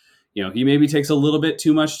vision. He maybe takes a little bit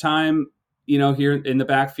too much time, here in the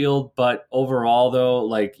backfield, but overall, though,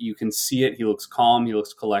 like, you can see it. He looks calm. He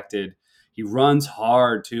looks collected. He runs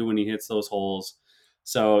hard too when he hits those holes.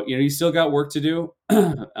 So he's still got work to do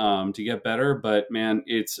to get better. But man,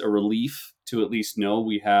 it's a relief to at least know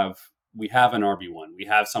we have an RB1. We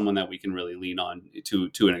have someone that we can really lean on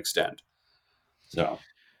to an extent. So.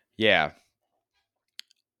 Yeah.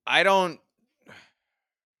 I don't.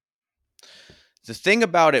 The thing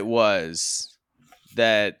about it was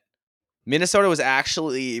that Minnesota was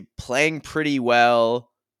actually playing pretty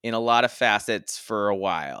well in a lot of facets for a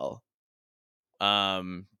while.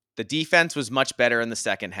 The defense was much better in the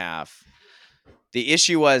second half. The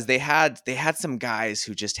issue was they had some guys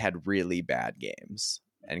who just had really bad games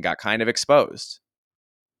and got kind of exposed.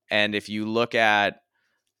 And if you look at,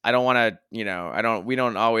 I don't want to, we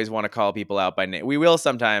don't always want to call people out by name. We will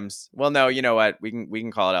sometimes. Well, no, you know what? We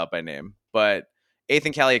can call it out by name. But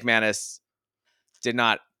Ethan Kaliakmanis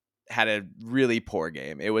had a really poor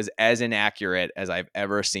game. It was as inaccurate as I've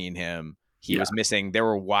ever seen him. He was missing. There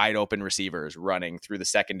were wide open receivers running through the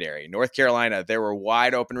secondary. North Carolina, there were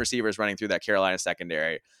wide open receivers running through that Carolina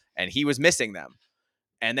secondary, and he was missing them.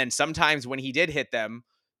 And then sometimes when he did hit them,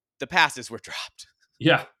 the passes were dropped.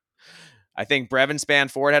 Yeah. I think Brevin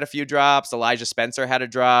Spanford had a few drops. Elijah Spencer had a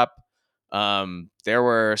drop. There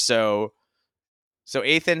were so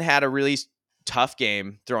Ethan had a really tough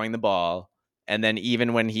game throwing the ball, and then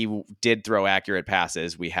even when he did throw accurate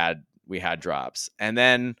passes, we had drops. And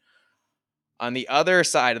then on the other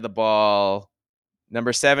side of the ball,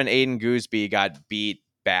 number 7 Aiden Gooseby got beat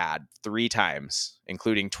bad 3 times,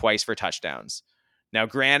 including twice for touchdowns. Now,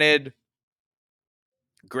 granted,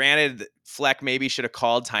 Fleck maybe should have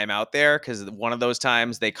called timeout there because one of those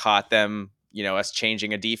times they caught them, us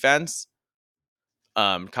changing a defense,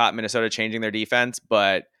 caught Minnesota changing their defense.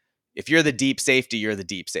 But if you're the deep safety, you're the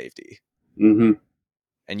deep safety. Mm-hmm.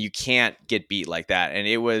 And you can't get beat like that. And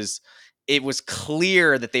it was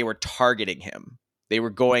clear that they were targeting him. They were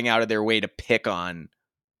going out of their way to pick on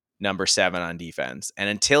number 7 on defense. And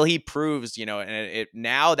until he proves,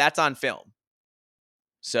 now that's on film.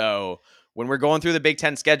 So when we're going through the Big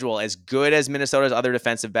Ten schedule, as good as Minnesota's other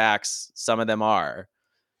defensive backs, some of them are,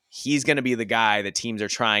 he's going to be the guy that teams are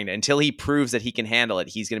trying to, until he proves that he can handle it,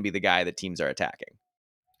 he's going to be the guy that teams are attacking.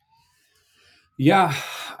 Yeah.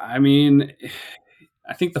 I mean,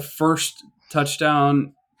 I think the first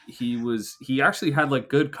touchdown, he actually had like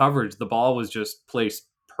good coverage. The ball was just placed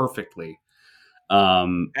perfectly.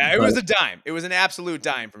 It was a dime. It was an absolute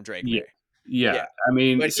dime from Drake May. Yeah. I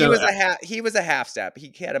mean, but he was a half step.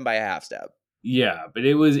 He had him by a half step. Yeah,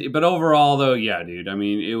 but overall though, yeah, dude. I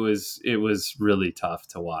mean, it was really tough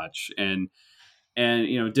to watch, and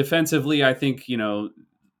defensively, I think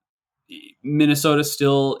Minnesota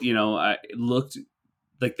still looked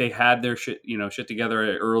like they had their shit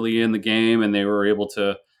together early in the game, and they were able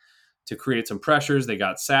to create some pressures. They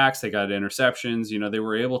got sacks, they got interceptions. They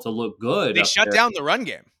were able to look good. They shut down the run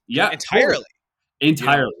game. Yeah, entirely.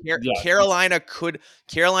 Entirely. Carolina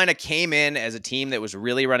came in as a team that was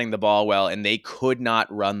really running the ball well, and they could not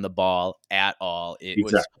run the ball at all.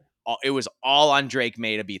 It was all on Drake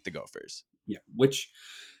May to beat the Gophers. Yeah, which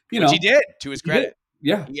he did, to his credit.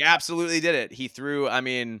 Yeah, he absolutely did it. He threw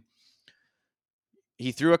a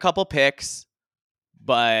couple picks,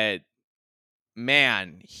 but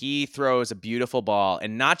man, he throws a beautiful ball.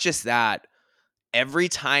 And not just that, every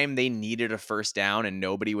time they needed a first down and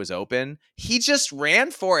nobody was open, he just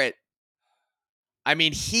ran for it. I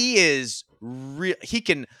mean, he is he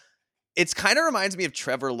can. It's kind of reminds me of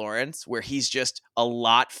Trevor Lawrence, where he's just a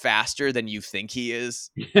lot faster than you think he is.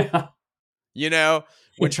 Yeah. You know,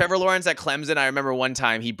 when Trevor Lawrence at Clemson, I remember one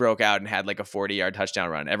time he broke out and had like a 40-yard touchdown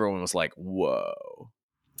run. Everyone was like, "Whoa!"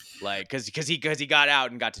 Like, because he got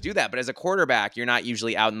out and got to do that. But as a quarterback, you're not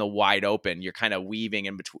usually out in the wide open. You're kind of weaving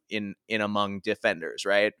in between, in among defenders,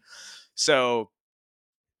 right? So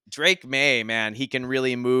Drake May, man, he can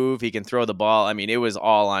really move. He can throw the ball. I mean, it was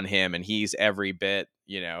all on him, and he's every bit,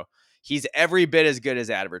 he's every bit as good as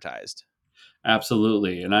advertised.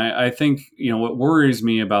 Absolutely. And I think, what worries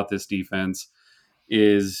me about this defense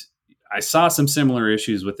is I saw some similar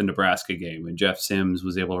issues with the Nebraska game when Jeff Sims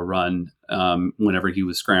was able to run whenever he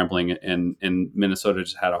was scrambling, and Minnesota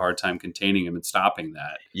just had a hard time containing him and stopping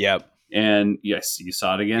that. Yep. And yes, you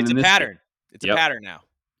saw it again It's in a this pattern. game. It's a Yep. pattern now.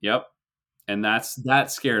 Yep. And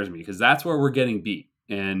that scares me because that's where we're getting beat,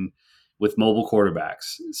 and with mobile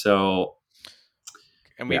quarterbacks. So,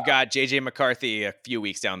 and we've got JJ McCarthy a few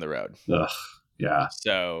weeks down the road. Yeah.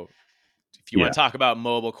 So if you want to talk about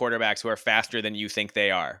mobile quarterbacks who are faster than you think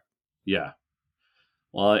they are. Yeah.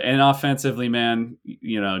 Well, and offensively, man,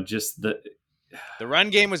 just the run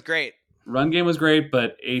game was great. Run game was great,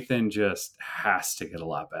 but Ethan just has to get a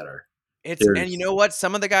lot better. And you know what?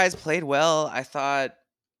 Some of the guys played well. I thought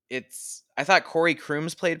Corey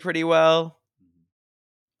Crooms played pretty well.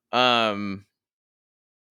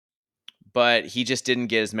 But he just didn't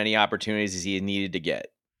get as many opportunities as he needed to get.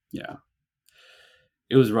 Yeah.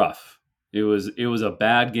 It was rough. It was a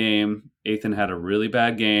bad game. Ethan had a really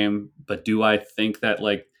bad game, but do I think that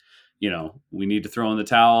we need to throw in the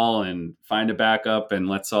towel and find a backup and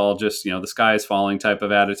let's all just, the sky is falling type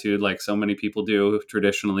of attitude like so many people do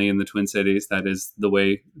traditionally in the Twin Cities? That is the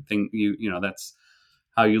way that's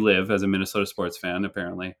how you live as a Minnesota sports fan,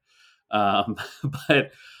 apparently.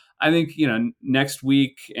 But I think, next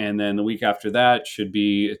week and then the week after that should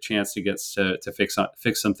be a chance to get to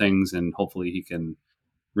fix some things, and hopefully he can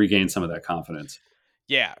regain some of that confidence.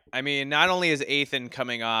 Yeah. I mean, not only is Ethan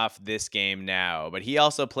coming off this game now, but he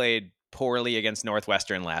also played poorly against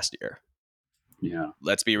Northwestern last year. Yeah.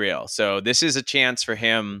 Let's be real. So this is a chance for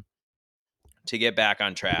him to get back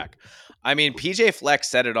on track. I mean, PJ Fleck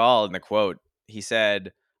said it all in the quote. He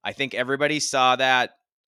said, I think everybody saw that.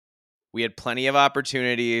 We had plenty of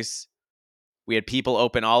opportunities. We had people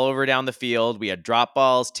open all over down the field. We had drop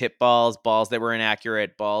balls, tip balls, balls that were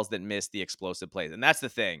inaccurate, balls that missed the explosive plays. And that's the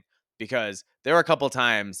thing, because there were a couple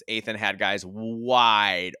times Ethan had guys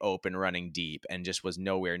wide open running deep and just was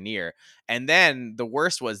nowhere near. And then the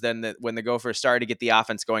worst was then when the Gophers started to get the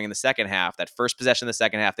offense going in the second half, that first possession of the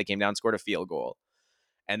second half, they came down and scored a field goal.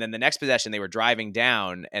 And then the next possession, they were driving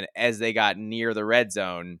down. And as they got near the red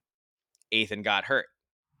zone, Ethan got hurt.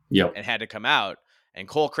 Yep. And had to come out. And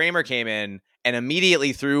Cole Kramer came in and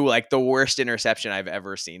immediately threw like the worst interception I've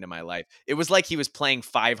ever seen in my life. It was like he was playing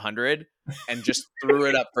 500 and just threw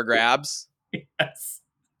it up for grabs. Yes.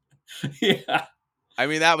 Yeah. I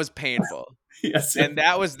mean, that was painful. Yes. And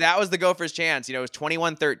that was the Gophers' chance. It was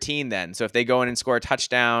 21-13 then. So if they go in and score a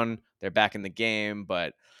touchdown, they're back in the game.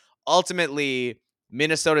 But ultimately,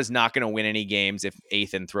 Minnesota's not going to win any games if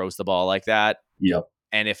Ethan throws the ball like that. Yep.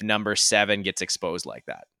 And if number 7 gets exposed like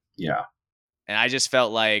that. Yeah. And I just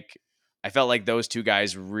felt like those two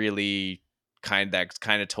guys really kind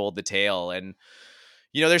of told the tale. And,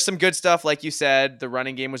 there's some good stuff. Like you said, the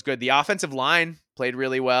running game was good. The offensive line played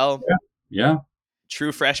really well. Yeah.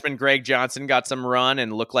 True freshman Greg Johnson got some run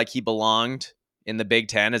and looked like he belonged in the Big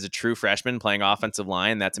Ten as a true freshman playing offensive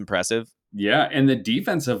line. That's impressive. Yeah. And the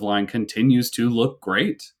defensive line continues to look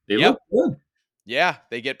great. They look good. Yeah.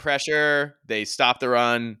 They get pressure. They stop the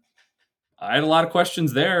run. I had a lot of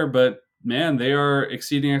questions there, but man, they are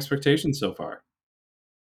exceeding expectations so far.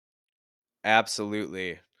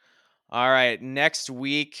 Absolutely. All right. Next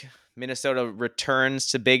week, Minnesota returns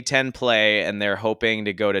to Big Ten play, and they're hoping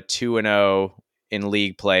to go to 2-0 in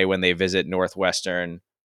league play when they visit Northwestern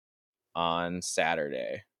on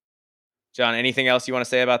Saturday. John, anything else you want to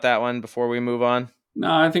say about that one before we move on?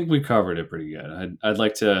 No, I think we covered it pretty good. I'd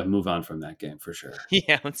like to move on from that game for sure.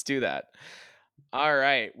 Yeah, let's do that. All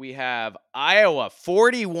right. We have Iowa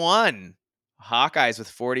 41. Hawkeyes with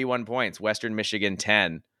 41 points. Western Michigan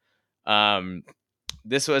 10.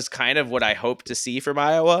 This was kind of what I hoped to see from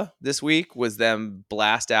Iowa this week, was them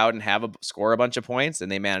blast out and score a bunch of points,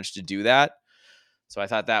 and they managed to do that. So I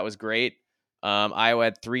thought that was great. Iowa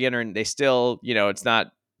had 300. They still, it's not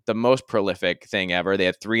the most prolific thing ever. They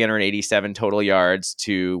had 387 total yards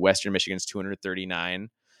to Western Michigan's 239.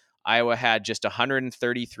 Iowa had just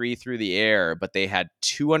 133 through the air, but they had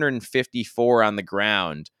 254 on the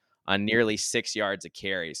ground on nearly 6 yards a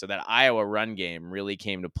carry. So that Iowa run game really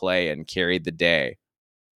came to play and carried the day.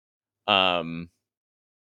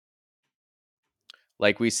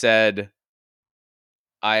 Like we said,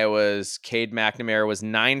 Iowa's Cade McNamara was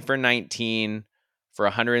 9 for 19 for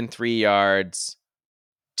 103 yards,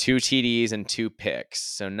 2 TDs and 2 picks.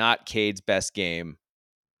 So not Cade's best game.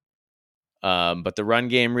 But the run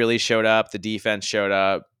game really showed up. The defense showed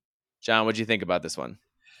up. John, what'd you think about this one?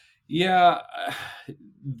 Yeah,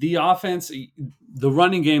 the offense, the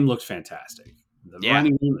running game looked fantastic. The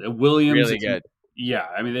running game, Williams, really good. Yeah,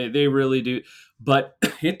 I mean they really do. But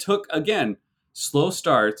it took, again, slow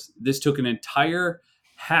starts. This took an entire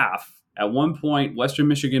half. At one point, Western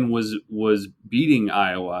Michigan was beating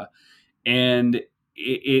Iowa, and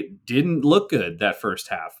it didn't look good that first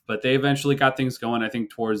half. But they eventually got things going. I think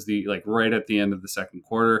towards the right at the end of the second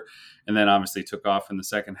quarter, and then obviously took off in the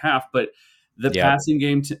second half. But the passing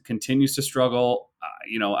game continues to struggle.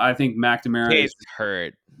 I think McNamara is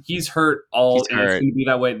hurt. He's hurt and it's going to be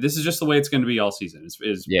that way. This is just the way it's going to be all season.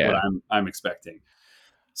 Is what I'm expecting.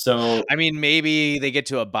 So I mean, maybe they get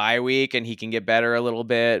to a bye week and he can get better a little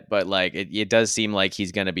bit, but like it does seem like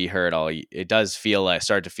he's going to be hurt all. It does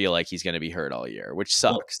start to feel like he's going to be hurt all year, which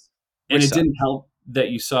sucks. Didn't help that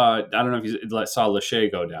you saw. I don't know if you saw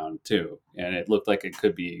Lachey go down too, and it looked like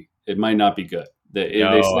it might not be good. They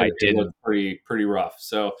said it looked pretty rough.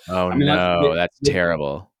 So that's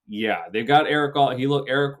terrible. Yeah, they've got Eric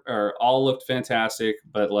All. All looked fantastic,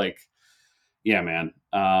 but yeah, man,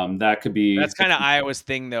 that could be. That's kind of Iowa's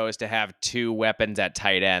thing, though, is to have 2 weapons at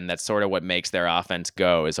tight end. That's sort of what makes their offense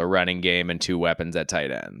go, is a running game and 2 weapons at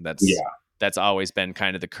tight end. That's always been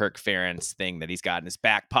kind of the Kirk Ferentz thing that he's got in his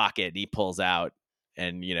back pocket. And he pulls out,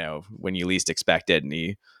 and when you least expect it, and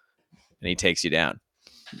he takes you down.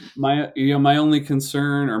 My only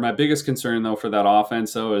concern, or my biggest concern though, for that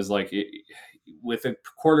offense though, is with a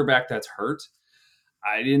quarterback that's hurt,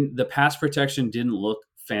 the pass protection didn't look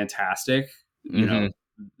fantastic. The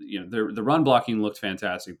run blocking looked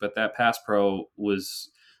fantastic, but that pass pro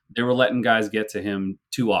they were letting guys get to him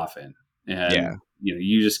too often. And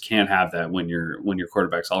you just can't have that when your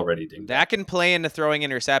quarterback's already dinged. That can play into throwing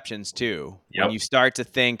interceptions too. Yep. When you start to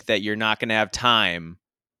think that you're not going to have time,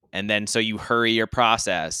 and then so you hurry your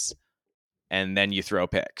process, and then you throw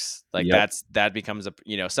picks. That becomes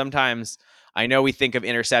sometimes. I know we think of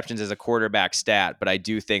interceptions as a quarterback stat, but I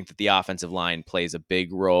do think that the offensive line plays a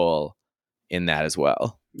big role in that as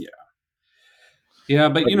well. Yeah,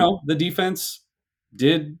 but the defense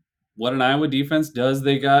did what an Iowa defense does.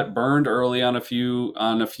 They got burned early on a few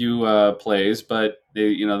plays, but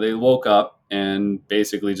they woke up and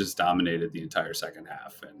basically just dominated the entire second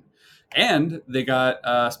half, and they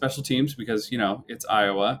got special teams because it's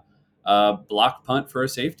Iowa, block punt for a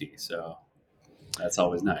safety, so that's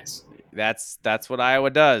always nice. That's what Iowa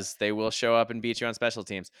does. They will show up and beat you on special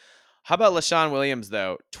teams. How about LaShawn Williams,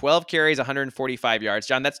 though? 12 carries, 145 yards.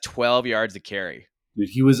 John, that's 12 yards a carry. Dude,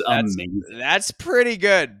 he was amazing. That's pretty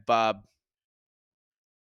good, Bob.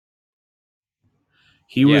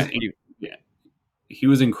 He was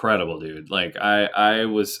incredible, dude.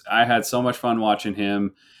 I had so much fun watching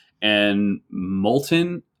him. And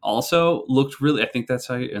Moulton also looked really, I think that's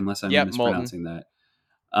how unless I'm mispronouncing that.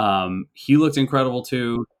 He looked incredible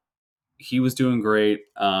too. He was doing great.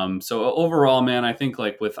 So overall, man, I think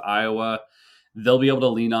with Iowa, they'll be able to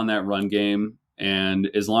lean on that run game. And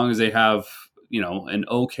as long as they have, an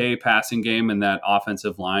okay passing game and that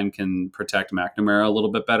offensive line can protect McNamara a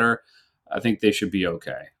little bit better, I think they should be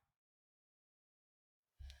okay.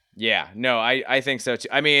 Yeah, no, I think so too.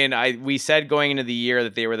 I mean, we said going into the year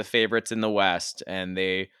that they were the favorites in the West, and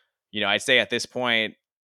they, I'd say at this point,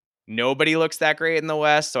 nobody looks that great in the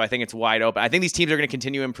West, so I think it's wide open. I think these teams are going to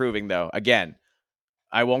continue improving, though. Again,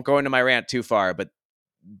 I won't go into my rant too far, but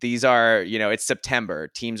these are, it's September.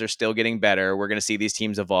 Teams are still getting better. We're going to see these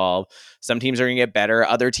teams evolve. Some teams are going to get better.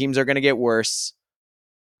 Other teams are going to get worse.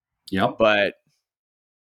 Yep. But,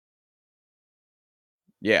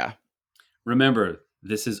 yeah. Remember,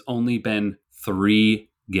 this has only been 3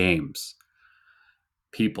 games.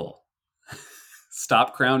 People,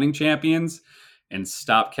 stop crowning champions and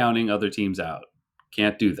stop counting other teams out.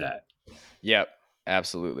 Can't do that. Yep,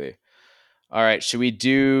 absolutely. All right, should we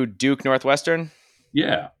do Duke Northwestern?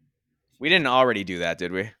 Yeah. We didn't already do that,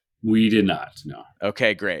 did we? We did not, no.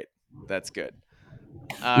 Okay, great. That's good.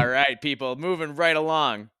 All right, people, moving right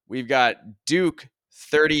along. We've got Duke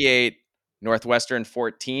 38, Northwestern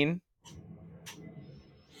 14.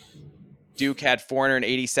 Duke had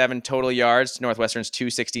 487 total yards, Northwestern's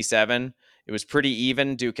 267. It was pretty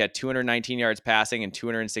even. Duke had 219 yards passing and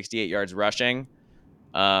 268 yards rushing.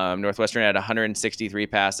 Northwestern had 163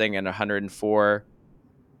 passing and 104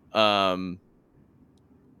 Um,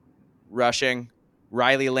 rushing,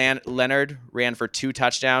 Leonard ran for 2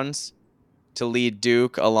 touchdowns to lead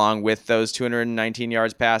Duke, along with those 219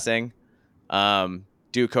 yards passing.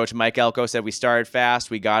 Duke coach Mike Elko said, "We started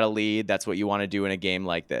fast. We got a lead. That's what you want to do in a game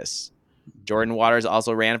like this." Jordan Waters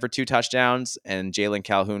also ran for 2 touchdowns, and Jalen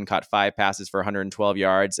Calhoun caught 5 passes for 112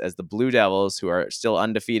 yards as the Blue Devils, who are still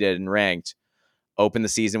undefeated and ranked, opened the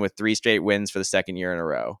season with 3 straight wins for the second year in a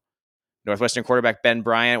row. Northwestern quarterback Ben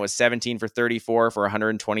Bryant was 17 for 34 for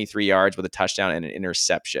 123 yards with a touchdown and an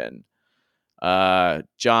interception.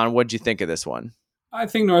 John, what did you think of this one? I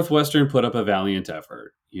think Northwestern put up a valiant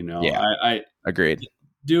effort. Yeah, agreed.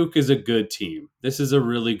 Duke is a good team. This is a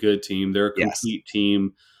really good team. They're a Yes, complete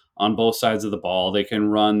team on both sides of the ball. They can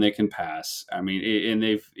run, they can pass. I mean,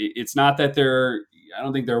 and it's not that I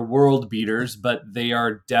don't think they're world beaters, but they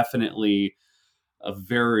are definitely a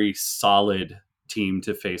very solid team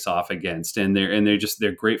to face off against. And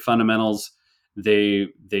they're great fundamentals. They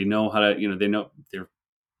know how to, they're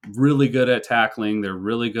really good at tackling. They're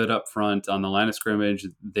really good up front on the line of scrimmage.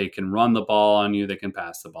 They can run the ball on you. They can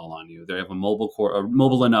pass the ball on you. They have a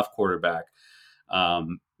mobile enough quarterback.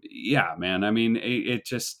 Yeah, man. I mean, it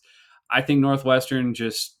just. I think Northwestern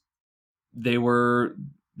just they were.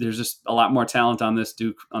 There's just a lot more talent on this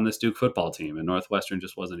Duke football team, and Northwestern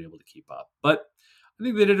just wasn't able to keep up. But I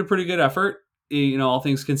think they did a pretty good effort. All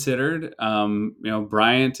things considered.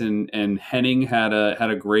 Bryant and Henning had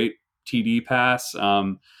a great TD pass.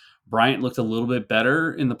 Bryant looked a little bit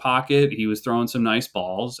better in the pocket. He was throwing some nice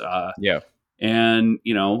balls. yeah, And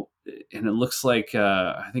and it looks like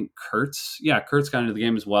I think Kurtz got into the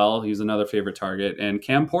game as well. He's another favorite target. And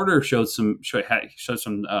Cam Porter showed some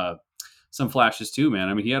flashes too, man.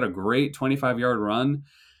 I mean, he had a great 25-yard run.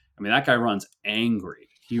 I mean, that guy runs angry.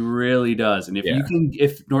 He really does. And yeah,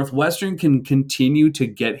 if Northwestern can continue to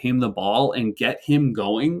get him the ball and get him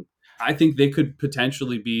going, I think they could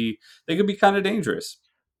be kind of dangerous.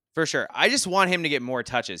 for sure. I just want him to get more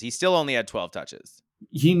touches. He still only had 12 touches.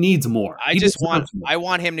 He needs more. He deserves more. I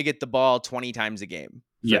want him to get the ball 20 times a game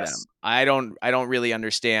for them. Yes. I don't really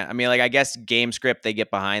understand. I mean, like, I guess game script, they get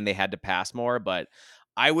behind, they had to pass more, but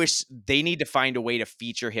I wish they need to find a way to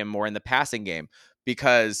feature him more in the passing game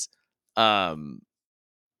because I'm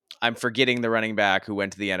forgetting the running back who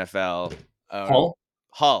went to the NFL. Hull?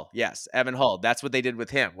 Hull, yes, Evan Hull. That's what they did with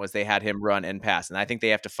him, was they had him run and pass. And I think they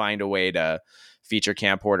have to find a way to feature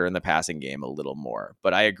Cam Porter in the passing game a little more.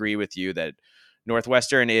 But I agree with you that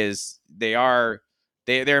Northwestern they're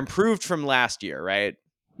improved from last year, right?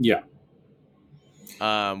 Yeah.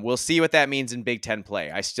 We'll see what that means in Big Ten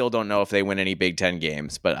play. I still don't know if they win any Big Ten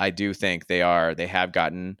games, but I do think they have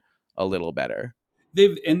gotten a little better.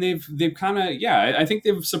 They've kind of I think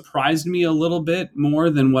they've surprised me a little bit more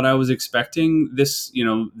than what I was expecting this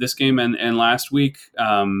game and last week.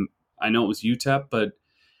 I know it was UTEP, but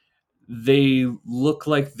they look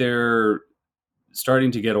like they're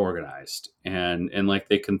starting to get organized and like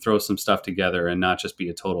they can throw some stuff together and not just be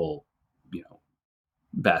a total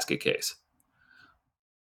basket case.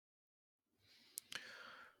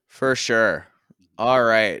 For sure. All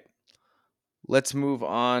right. Let's move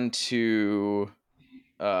on to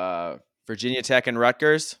Virginia Tech and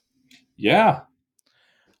Rutgers. Yeah.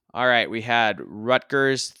 All right. We had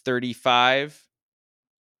Rutgers 35,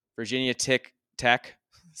 Virginia Tech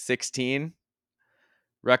 16.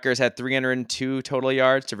 Rutgers had 302 total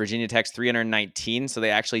yards to Virginia Tech's 319, so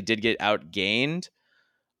they actually did get outgained.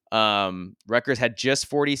 Rutgers had just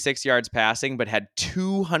 46 yards passing, but had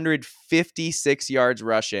 256 yards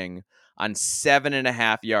rushing on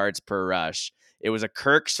 7.5 yards per rush. It was a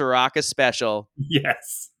Kirk Soraka special.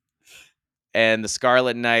 Yes. And the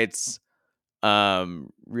Scarlet Knights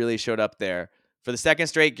really showed up there. For the second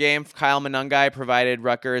straight game, Kyle Monangai provided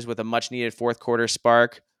Rutgers with a much-needed fourth quarter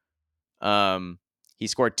spark. He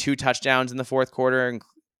scored 2 touchdowns in the fourth quarter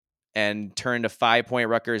and turned a 5-point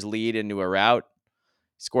Rutgers lead into a rout.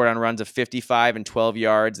 Scored on runs of 55 and 12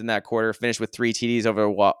 yards in that quarter, finished with 3 TDs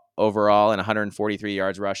overall and 143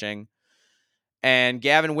 yards rushing. And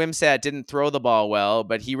Gavin Wimsatt didn't throw the ball well,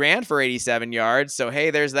 but he ran for 87 yards. So, hey,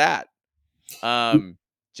 there's that. John,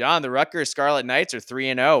 the Rutgers Scarlet Knights are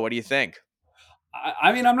 3-0. What do you think?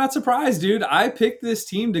 I mean, I'm not surprised, dude. I picked this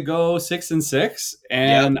team to go 6-6,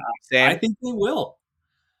 and I think they will.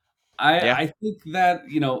 I think that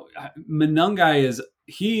Monangai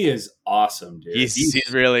is awesome, dude.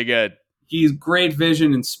 He's really good. He's great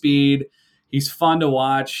vision and speed. He's fun to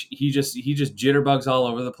watch. He just jitterbugs all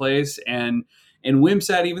over the place. And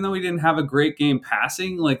Wimsatt, even though he didn't have a great game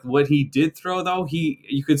passing, like what he did throw though,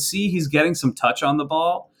 you could see he's getting some touch on the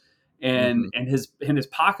ball. and Mm-hmm. his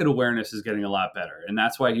pocket awareness is getting a lot better, and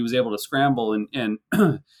that's why he was able to scramble and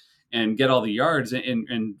and get all the yards,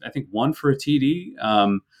 and I think one for a TD.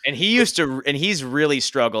 And he used to, and he's really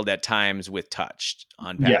struggled at times with touch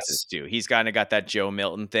on passes Yes, too. He's kind of got that Joe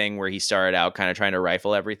Milton thing where he started out kind of trying to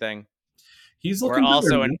rifle everything, he's or looking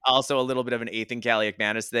better, man. also a little bit of an Ethan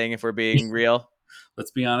Kaliakmanis thing, if we're being real.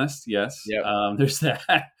 Let's be honest. Yes, Yep. there's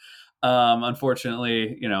that.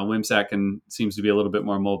 Unfortunately, Wimsack seems to be a little bit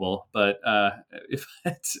more mobile, but if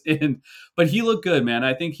it's in, but he looked good, man.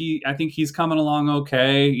 I think he's coming along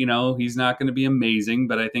okay. He's not going to be amazing,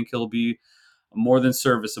 but I think he'll be more than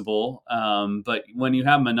serviceable. But when you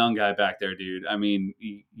have Manungai back there, dude, I mean,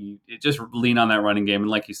 you just lean on that running game, and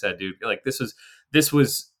like you said, dude, like this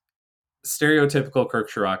was stereotypical Kirk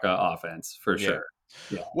Shiraka offense for Yeah. sure.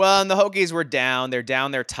 Yeah. Well, and the Hokies were down. They're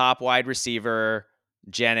down their top wide receiver,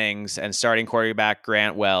 Jennings, and starting quarterback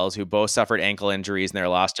Grant Wells, who both suffered ankle injuries in their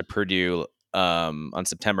loss to Purdue on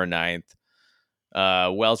September 9th.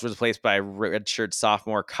 Wells was replaced by redshirt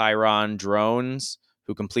sophomore Kyron Drones,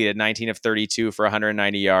 who completed 19 of 32 for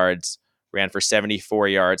 190 yards, ran for 74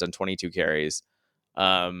 yards on 22 carries.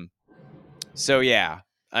 So yeah,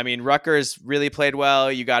 I mean, Rutgers really played well.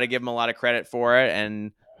 You got to give them a lot of credit for it,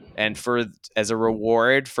 and for as a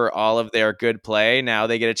reward for all of their good play, now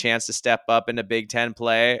they get a chance to step up into Big Ten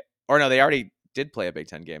play. Or no, they already did play a Big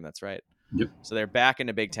Ten game. That's right. Yep. So they're back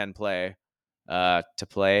into Big Ten play to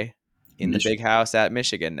play in the Michigan. Big House at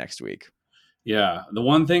Michigan next week. Yeah. The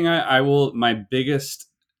one thing I will, my biggest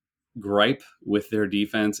gripe with their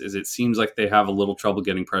defense is it seems like they have a little trouble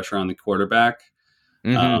getting pressure on the quarterback.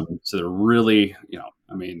 Mm-hmm. So they're really,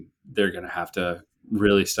 I mean, they're going to have to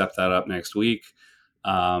really step that up next week.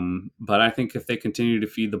 But I think if they continue to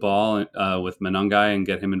feed the ball with Manungai and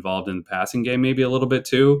get him involved in the passing game, maybe a little bit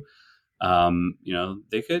too,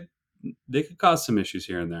 they could cause some issues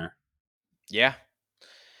here and there. Yeah,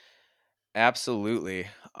 absolutely.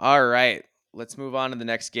 All right, let's move on to the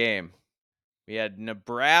next game. We had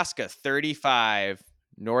Nebraska 35,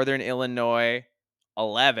 Northern Illinois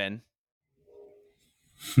 11.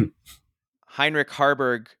 Heinrich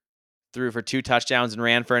Harburg threw for 2 touchdowns and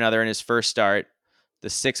ran for another in his first start. The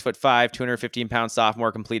 6'5", 215-pound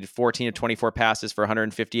sophomore completed 14 of 24 passes for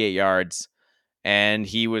 158 yards, and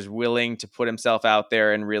he was willing to put himself out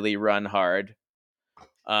there and really run hard.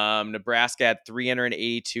 Nebraska had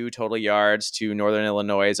 382 total yards to Northern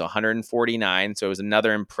Illinois' 149, so it was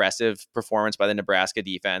another impressive performance by the Nebraska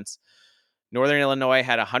defense. Northern Illinois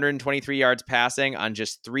had 123 yards passing on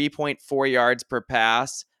just 3.4 yards per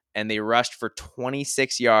pass, and they rushed for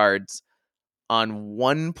 26 yards on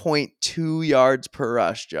 1.2 yards per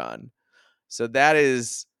rush, John. So that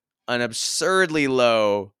is an absurdly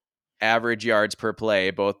low average yards per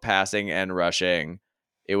play, both passing and rushing.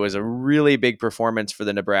 It was a really big performance for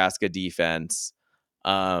the Nebraska defense.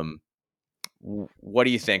 What do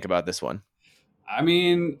you think about this one? I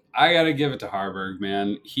mean, I got to give it to Harburg,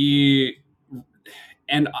 man. He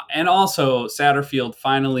and also Satterfield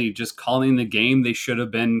finally just calling the game they should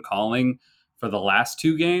have been calling for the last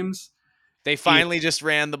 2 games. They It, finally just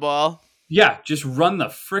ran the ball. yeah, just run the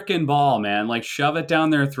freaking ball, man. Like shove it down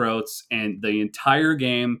their throats and the entire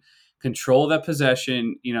game control that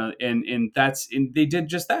possession, and they did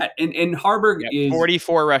just that. And Harburg Yep. is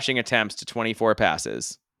 44 rushing attempts to 24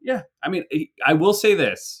 passes. yeah. I mean, I will say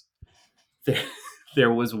this. There,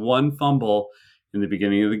 there was one fumble in the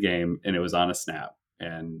beginning of the game and it was on a snap.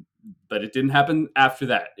 But it didn't happen after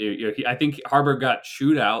that. I think Harburg got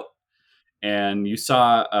chewed out, and you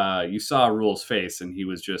saw Rule's face, and he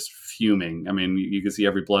was just fuming. I mean, you could see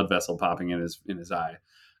every blood vessel popping in his eye.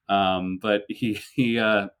 But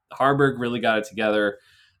Harburg really got it together.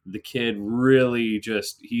 The kid really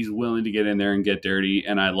he's willing to get in there and get dirty,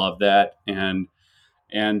 and I love that. And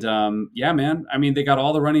yeah, man. I mean, they got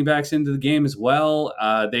all the running backs into the game as well.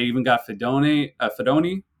 They even got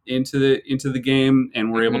Fedoni into the game,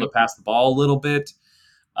 and were able to pass the ball a little bit.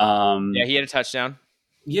 Yeah, he had a touchdown.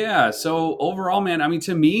 Yeah. So overall, man, I mean,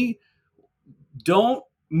 to me, don't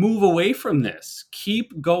move away from this.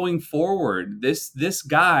 Keep going forward. This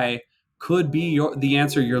guy could be the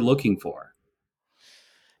answer you're looking for.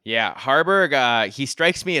 Yeah, Harburg, he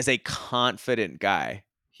strikes me as a confident guy.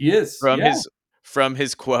 He is. From Yeah.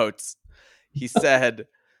 his quotes. He said,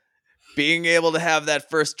 being able to have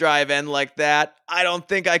that first drive end like that, I don't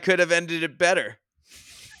think I could have ended it better.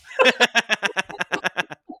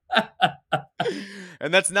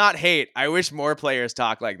 And that's not hate. I wish more players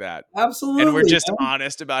talk like that. Absolutely. And we're just man.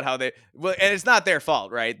 honest about how and it's not their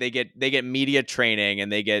fault, right? They get media training,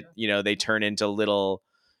 and they get, they turn into little,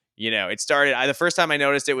 it started, the first time I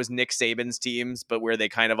noticed it was Nick Saban's teams, but where they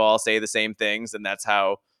kind of all say the same things, and that's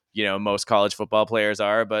how most college football players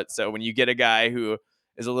are. But so when you get a guy who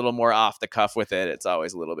is a little more off the cuff with it, it's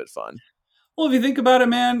always a little bit fun. Well, if you think about it,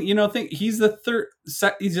 man, think he's a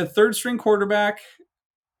third string quarterback,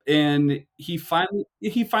 and he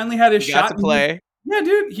finally had his He got shot. to play. Yeah,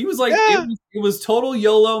 dude, he was like Yeah. it was total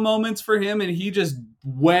YOLO moments for him, and he just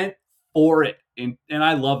went for it, and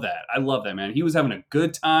I love that. I love that, man. He was having a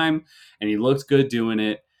good time, and he looked good doing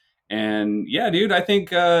it. And yeah, dude, I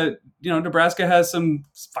think Nebraska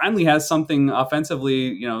finally has something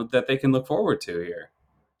offensively, that they can look forward to here.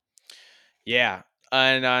 Yeah.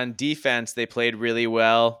 And on defense, they played really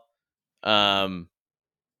well. Javin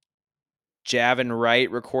Wright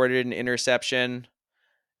recorded an interception.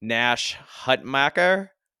 Nash Hutmacher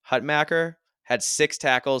had 6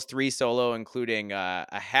 tackles, 3 solo, including a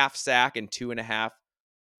half sack and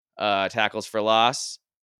 2.5 tackles for loss.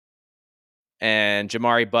 And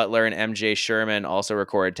Jamari Butler and MJ Sherman also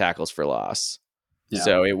recorded tackles for loss. Yeah.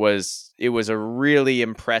 So it was a really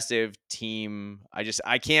impressive team. I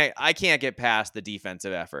can't get past the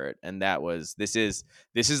defensive effort, and this is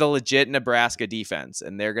a legit Nebraska defense,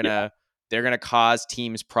 and they're gonna cause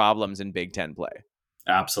teams problems in Big Ten play.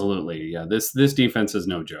 Absolutely. Yeah. This defense is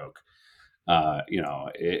no joke.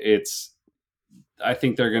 It's I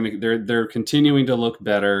think they're continuing to look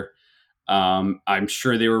better. I'm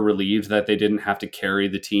sure they were relieved that they didn't have to carry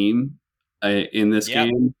the team in this Yep.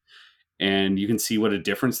 game, and you can see what a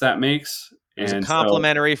difference that makes. It was a And so,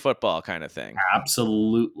 complimentary football kind of thing.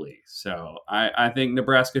 absolutely. So I think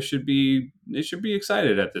Nebraska should be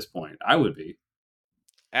excited at this point. I would be.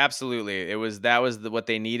 Absolutely. That was what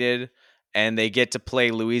they needed, and they get to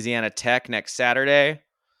play Louisiana Tech next Saturday.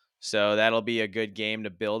 So that'll be a good game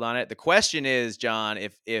to build on it. The question is, John,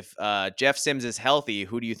 if Jeff Sims is healthy,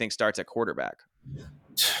 who do you think starts at quarterback?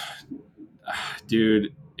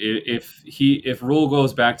 Dude, if Rule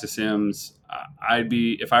goes back to Sims,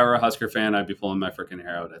 if I were a Husker fan, I'd be pulling my freaking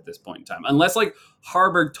hair out at this point in time. Unless like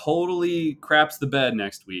Harburg totally craps the bed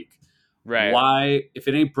next week. Right. Why, if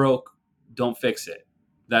it ain't broke, don't fix it.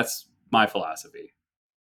 That's my philosophy.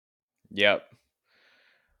 Yep.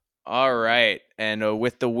 All right. And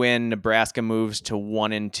with the win, Nebraska moves to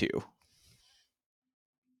 1-2.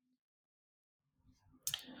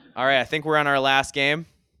 All right. I think we're on our last game.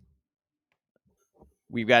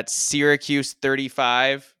 We've got Syracuse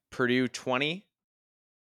 35, Purdue 20.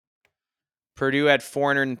 Purdue had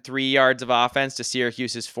 403 yards of offense to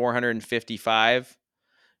Syracuse's 455.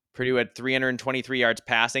 Purdue had 323 yards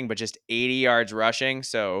passing, but just 80 yards rushing.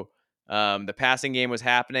 So the passing game was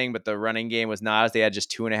happening, but the running game was not, as they had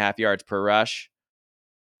just 2.5 yards per rush.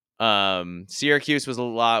 Syracuse was a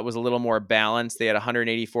little more balanced. They had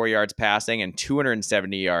 184 yards passing and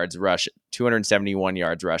 271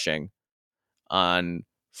 yards rushing on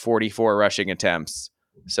 44 rushing attempts.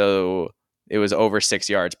 So it was over 6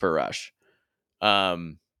 yards per rush.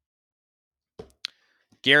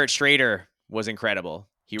 Garrett Schrader was incredible.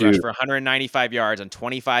 He rushed for 195 yards on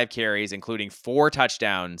 25 carries, including 4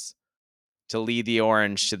 touchdowns to lead the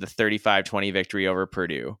Orange to the 35-20 victory over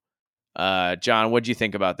Purdue. John, what did you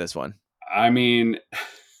think about this one? I mean,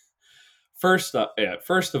 first of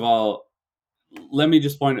all, let me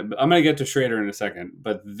just point. I'm going to get to Schrader in a second,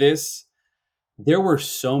 but there were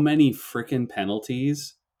so many freaking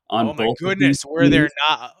penalties on Oh my both of these goodness, were there teams.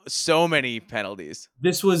 not so many penalties?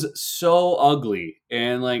 This was so ugly,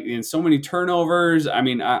 and so many turnovers. I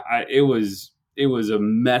mean, it was a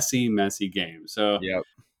messy, messy game. So Yep.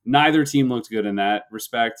 neither team looked good in that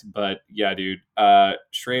respect. But yeah, dude,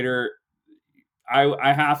 Schrader,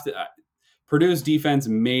 I have to. Purdue's defense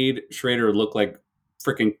made Schrader look like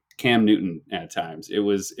freaking Cam Newton at times. It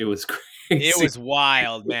was crazy. It was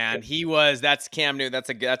wild, man. That's Cam Newton.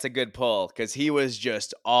 That's a good pull, because he was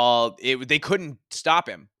just they couldn't stop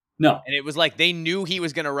him. No. And it was like they knew he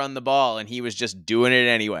was going to run the ball, and he was just doing it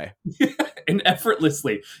anyway. And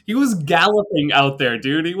effortlessly. He was galloping out there,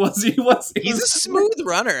 dude. He's a smooth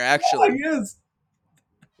runner, actually. Yeah, he is.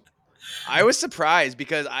 I was surprised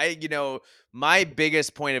because my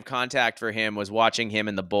biggest point of contact for him was watching him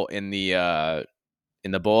in the bowl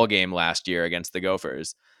game last year against the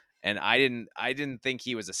Gophers. And I didn't think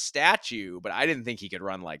he was a statue, but I didn't think he could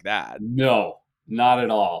run like that. No, not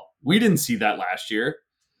at all. We didn't see that last year.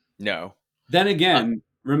 No. Then again,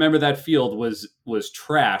 remember that field was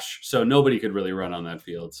trash, so nobody could really run on that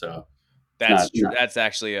field. So that's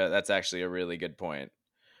actually a really good point.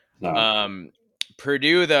 no.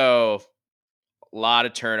 Purdue, though, a lot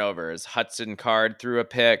of turnovers. Hudson Card threw a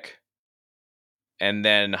pick, and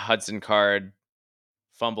then Hudson Card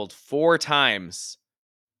fumbled 4 times,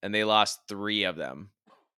 and they lost 3 of them.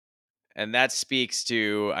 And that speaks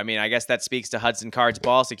to, I mean, I guess that speaks to Hudson Card's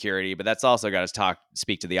ball security, but that's also got to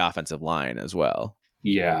speak to the offensive line as well.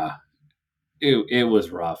 Yeah, it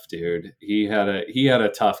was rough, dude. He had a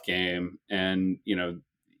tough game, and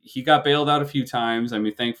he got bailed out a few times. I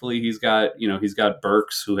mean, thankfully he's got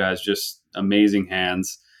Burks, who has just amazing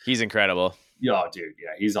hands. He's incredible. Yeah, dude.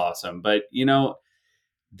 Yeah, he's awesome. But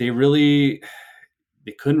they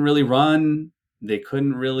couldn't really run. They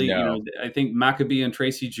couldn't really, No. I think Maccabee and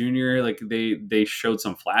Tracy Jr. like they showed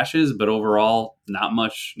some flashes, but overall not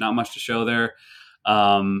much to show there.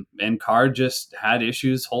 And Card just had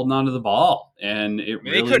issues holding on to the ball, and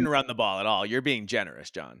They couldn't run the ball at all. You're being generous,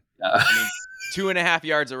 John. I mean, 2.5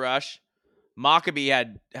 yards a rush. Maccabee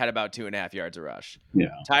had about 2.5 yards a rush. Yeah.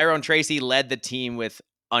 Tyrone Tracy led the team with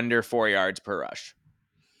under 4 yards per rush.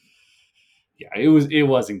 Yeah, it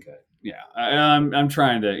wasn't good. Yeah, I'm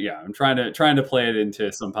trying to play it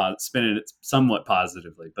into spin it somewhat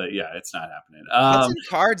positively, but yeah, it's not happening. Hudson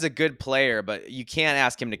Card's a good player, but you can't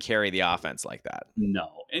ask him to carry the offense like that. No,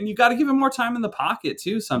 and you got to give him more time in the pocket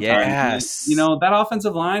too. Sometimes, yes, that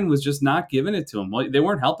offensive line was just not giving it to him. They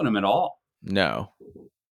weren't helping him at all. No.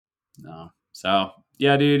 So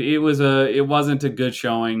yeah, dude, it wasn't a good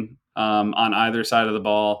showing on either side of the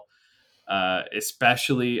ball.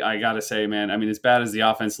 Especially, I gotta say, man, I mean, as bad as the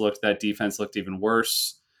offense looked, that defense looked even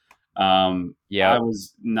worse. I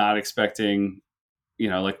was not expecting,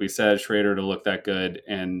 like we said, Schrader to look that good,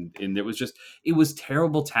 and it was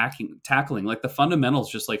terrible tackling. Like the fundamentals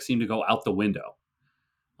just like seemed to go out the window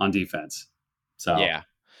on defense. So yeah,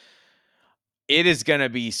 it is gonna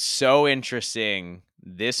be so interesting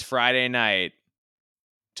this Friday night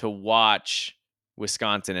to watch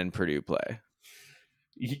Wisconsin and Purdue play.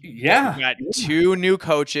 Yeah, we got two new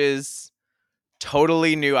coaches,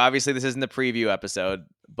 totally new. Obviously, this isn't the preview episode,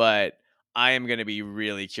 but I am going to be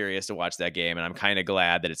really curious to watch that game, and I'm kind of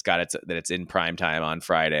glad that it's in prime time on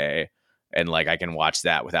Friday, and like I can watch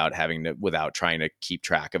that without trying to keep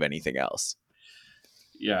track of anything else.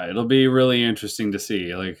 Yeah, it'll be really interesting to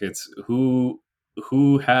see. Like it's who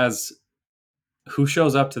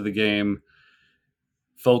shows up to the game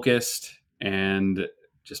focused and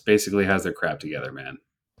just basically has their crap together, man.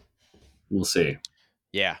 We'll see.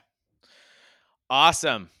 Yeah.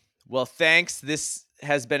 Awesome. Well, thanks. This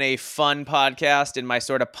has been a fun podcast in my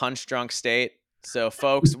sort of punch drunk state. So,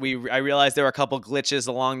 folks, I realized there were a couple glitches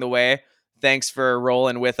along the way. Thanks for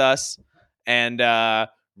rolling with us, and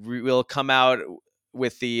we'll come out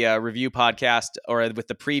with the review podcast or with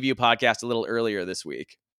the preview podcast a little earlier this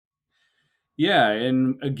week. Yeah,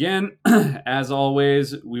 and again, as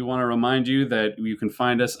always, we want to remind you that you can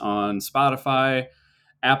find us on Spotify,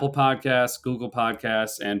 Apple Podcasts, Google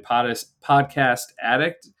Podcasts, and Podcast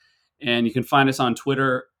Addict. And you can find us on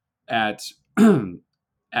Twitter at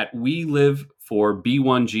at We Live for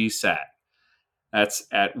B1G Sat. That's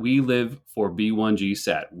at We Live for B1G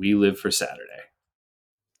Sat. We live for Saturday.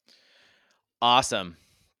 Awesome.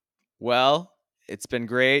 Well, it's been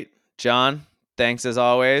great, John. Thanks as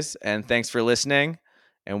always, and thanks for listening.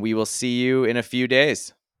 And we will see you in a few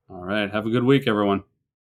days. All right. Have a good week, everyone.